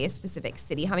a specific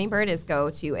city hummingbird is go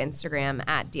to Instagram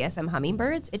at DSM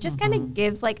Hummingbirds. It just kind of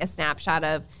gives like a snapshot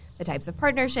of the types of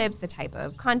partnerships, the type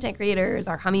of content creators,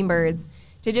 our hummingbirds,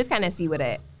 to just kind of see what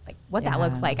that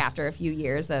looks like after a few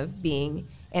years of being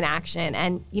in action.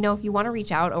 And, you know, if you want to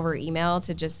reach out over email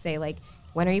to just say like,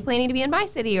 when are you planning to be in my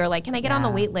city? Or like, can I get on the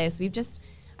wait list?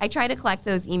 I try to collect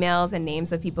those emails and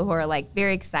names of people who are like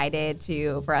very excited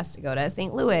for us to go to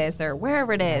St. Louis or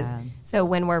wherever it is. So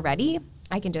when we're ready,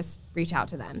 I can just reach out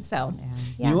to them. So,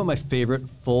 You know what my favorite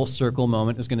full circle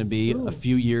moment is going to be a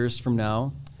few years from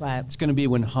now? What? It's going to be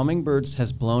when Hummingbirds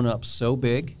has blown up so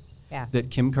big that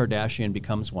Kim Kardashian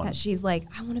becomes one. that she's like,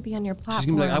 I want to be on your platform. She's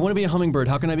going to be like, I want to be a hummingbird.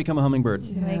 How can I become a hummingbird?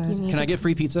 Like, Can I get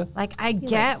free pizza? Like, I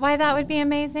get why that would be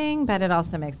amazing, but it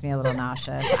also makes me a little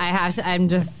nauseous. I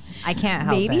can't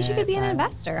help it. Maybe she could be an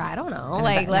investor. I don't know.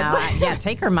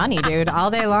 Take her money, dude,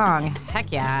 all day long. Heck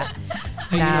yeah.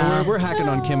 Hey, you know, we're hacking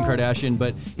on Kim Kardashian,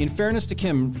 but in fairness to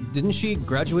Kim, didn't she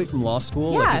graduate from law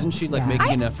school? Yeah. Like, isn't she making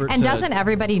an effort And to... doesn't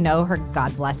everybody know her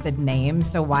God blessed name?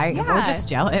 So why? Yeah. We're just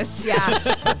jealous. Yeah.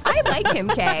 I like Kim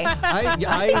K.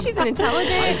 I think she's an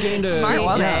intelligent, smart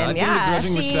woman. I gained a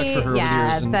grudging respect for her over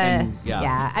the years.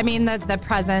 I mean, the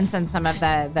presence and some of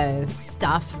the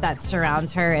stuff that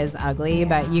surrounds her is ugly,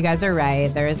 but you guys are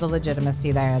right. There is a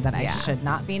legitimacy there that I should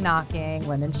not be knocking.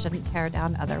 Women shouldn't tear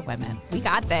down other women. We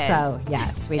got this. So,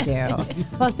 yes, we do.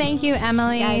 Well, thank you,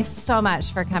 Emily, so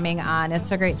much for coming on. It's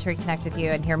so great to reconnect with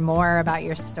you and hear more about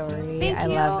your story. Thank you. I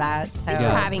love that. So Thanks for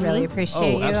having really me.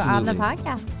 appreciate you on the absolutely.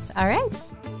 podcast. All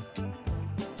right.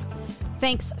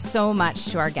 Thanks so much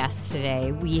to our guests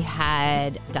today. We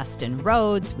had Dustin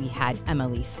Rhodes, we had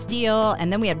Emily Steele,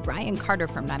 and then we had Brian Carter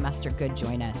from My Mustard Good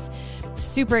join us.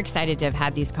 Super excited to have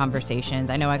had these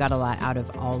conversations. I know I got a lot out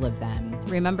of all of them.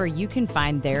 Remember, you can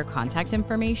find their contact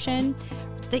information.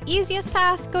 The easiest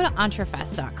path, go to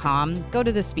EntreFEST.com, go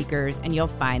to the speakers, and you'll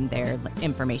find their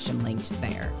information linked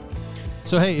there.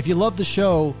 So, hey, if you love the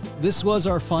show, this was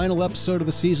our final episode of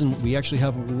the season. We actually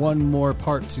have one more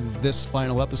part to this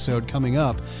final episode coming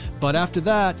up. But after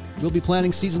that, we'll be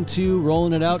planning season 2,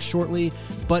 rolling it out shortly.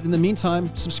 But in the meantime,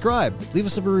 subscribe. Leave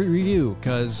us a review,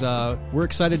 because we're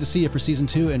excited to see you for season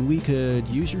 2, and we could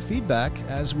use your feedback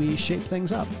as we shape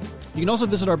things up. You can also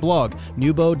visit our blog,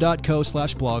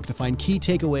 newbo.co/blog, to find key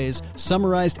takeaways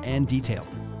summarized and detailed.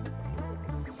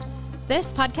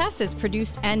 This podcast is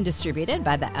produced and distributed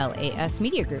by the LAS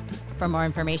Media Group. For more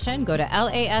information, go to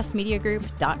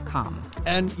lasmediagroup.com.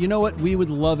 And you know what? We would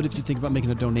love it if you think about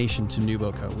making a donation to New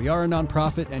Boco. We are a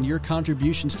nonprofit, and your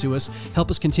contributions to us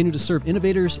help us continue to serve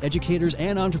innovators, educators,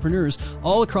 and entrepreneurs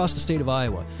all across the state of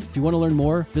Iowa. If you want to learn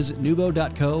more, visit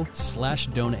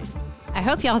newbo.co/donate. I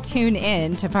hope y'all tune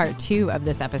in to part 2 of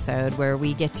this episode, where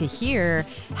we get to hear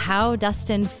how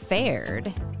Dustin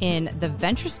fared in the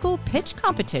Venture School pitch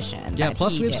competition. Yeah,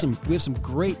 plus we have some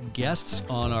great guests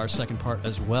on our second part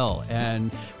as well.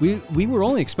 And we were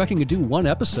only expecting to do one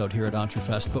episode here at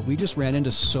EntreFEST, but we just ran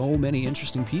into so many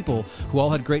interesting people who all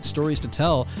had great stories to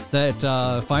tell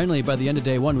that finally, by the end of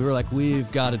day 1, we were like,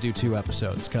 we've got to do 2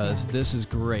 episodes because this is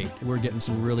great. We're getting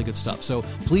some really good stuff. So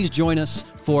please join us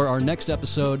for our next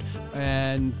episode,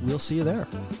 and we'll see you there.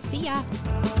 See ya.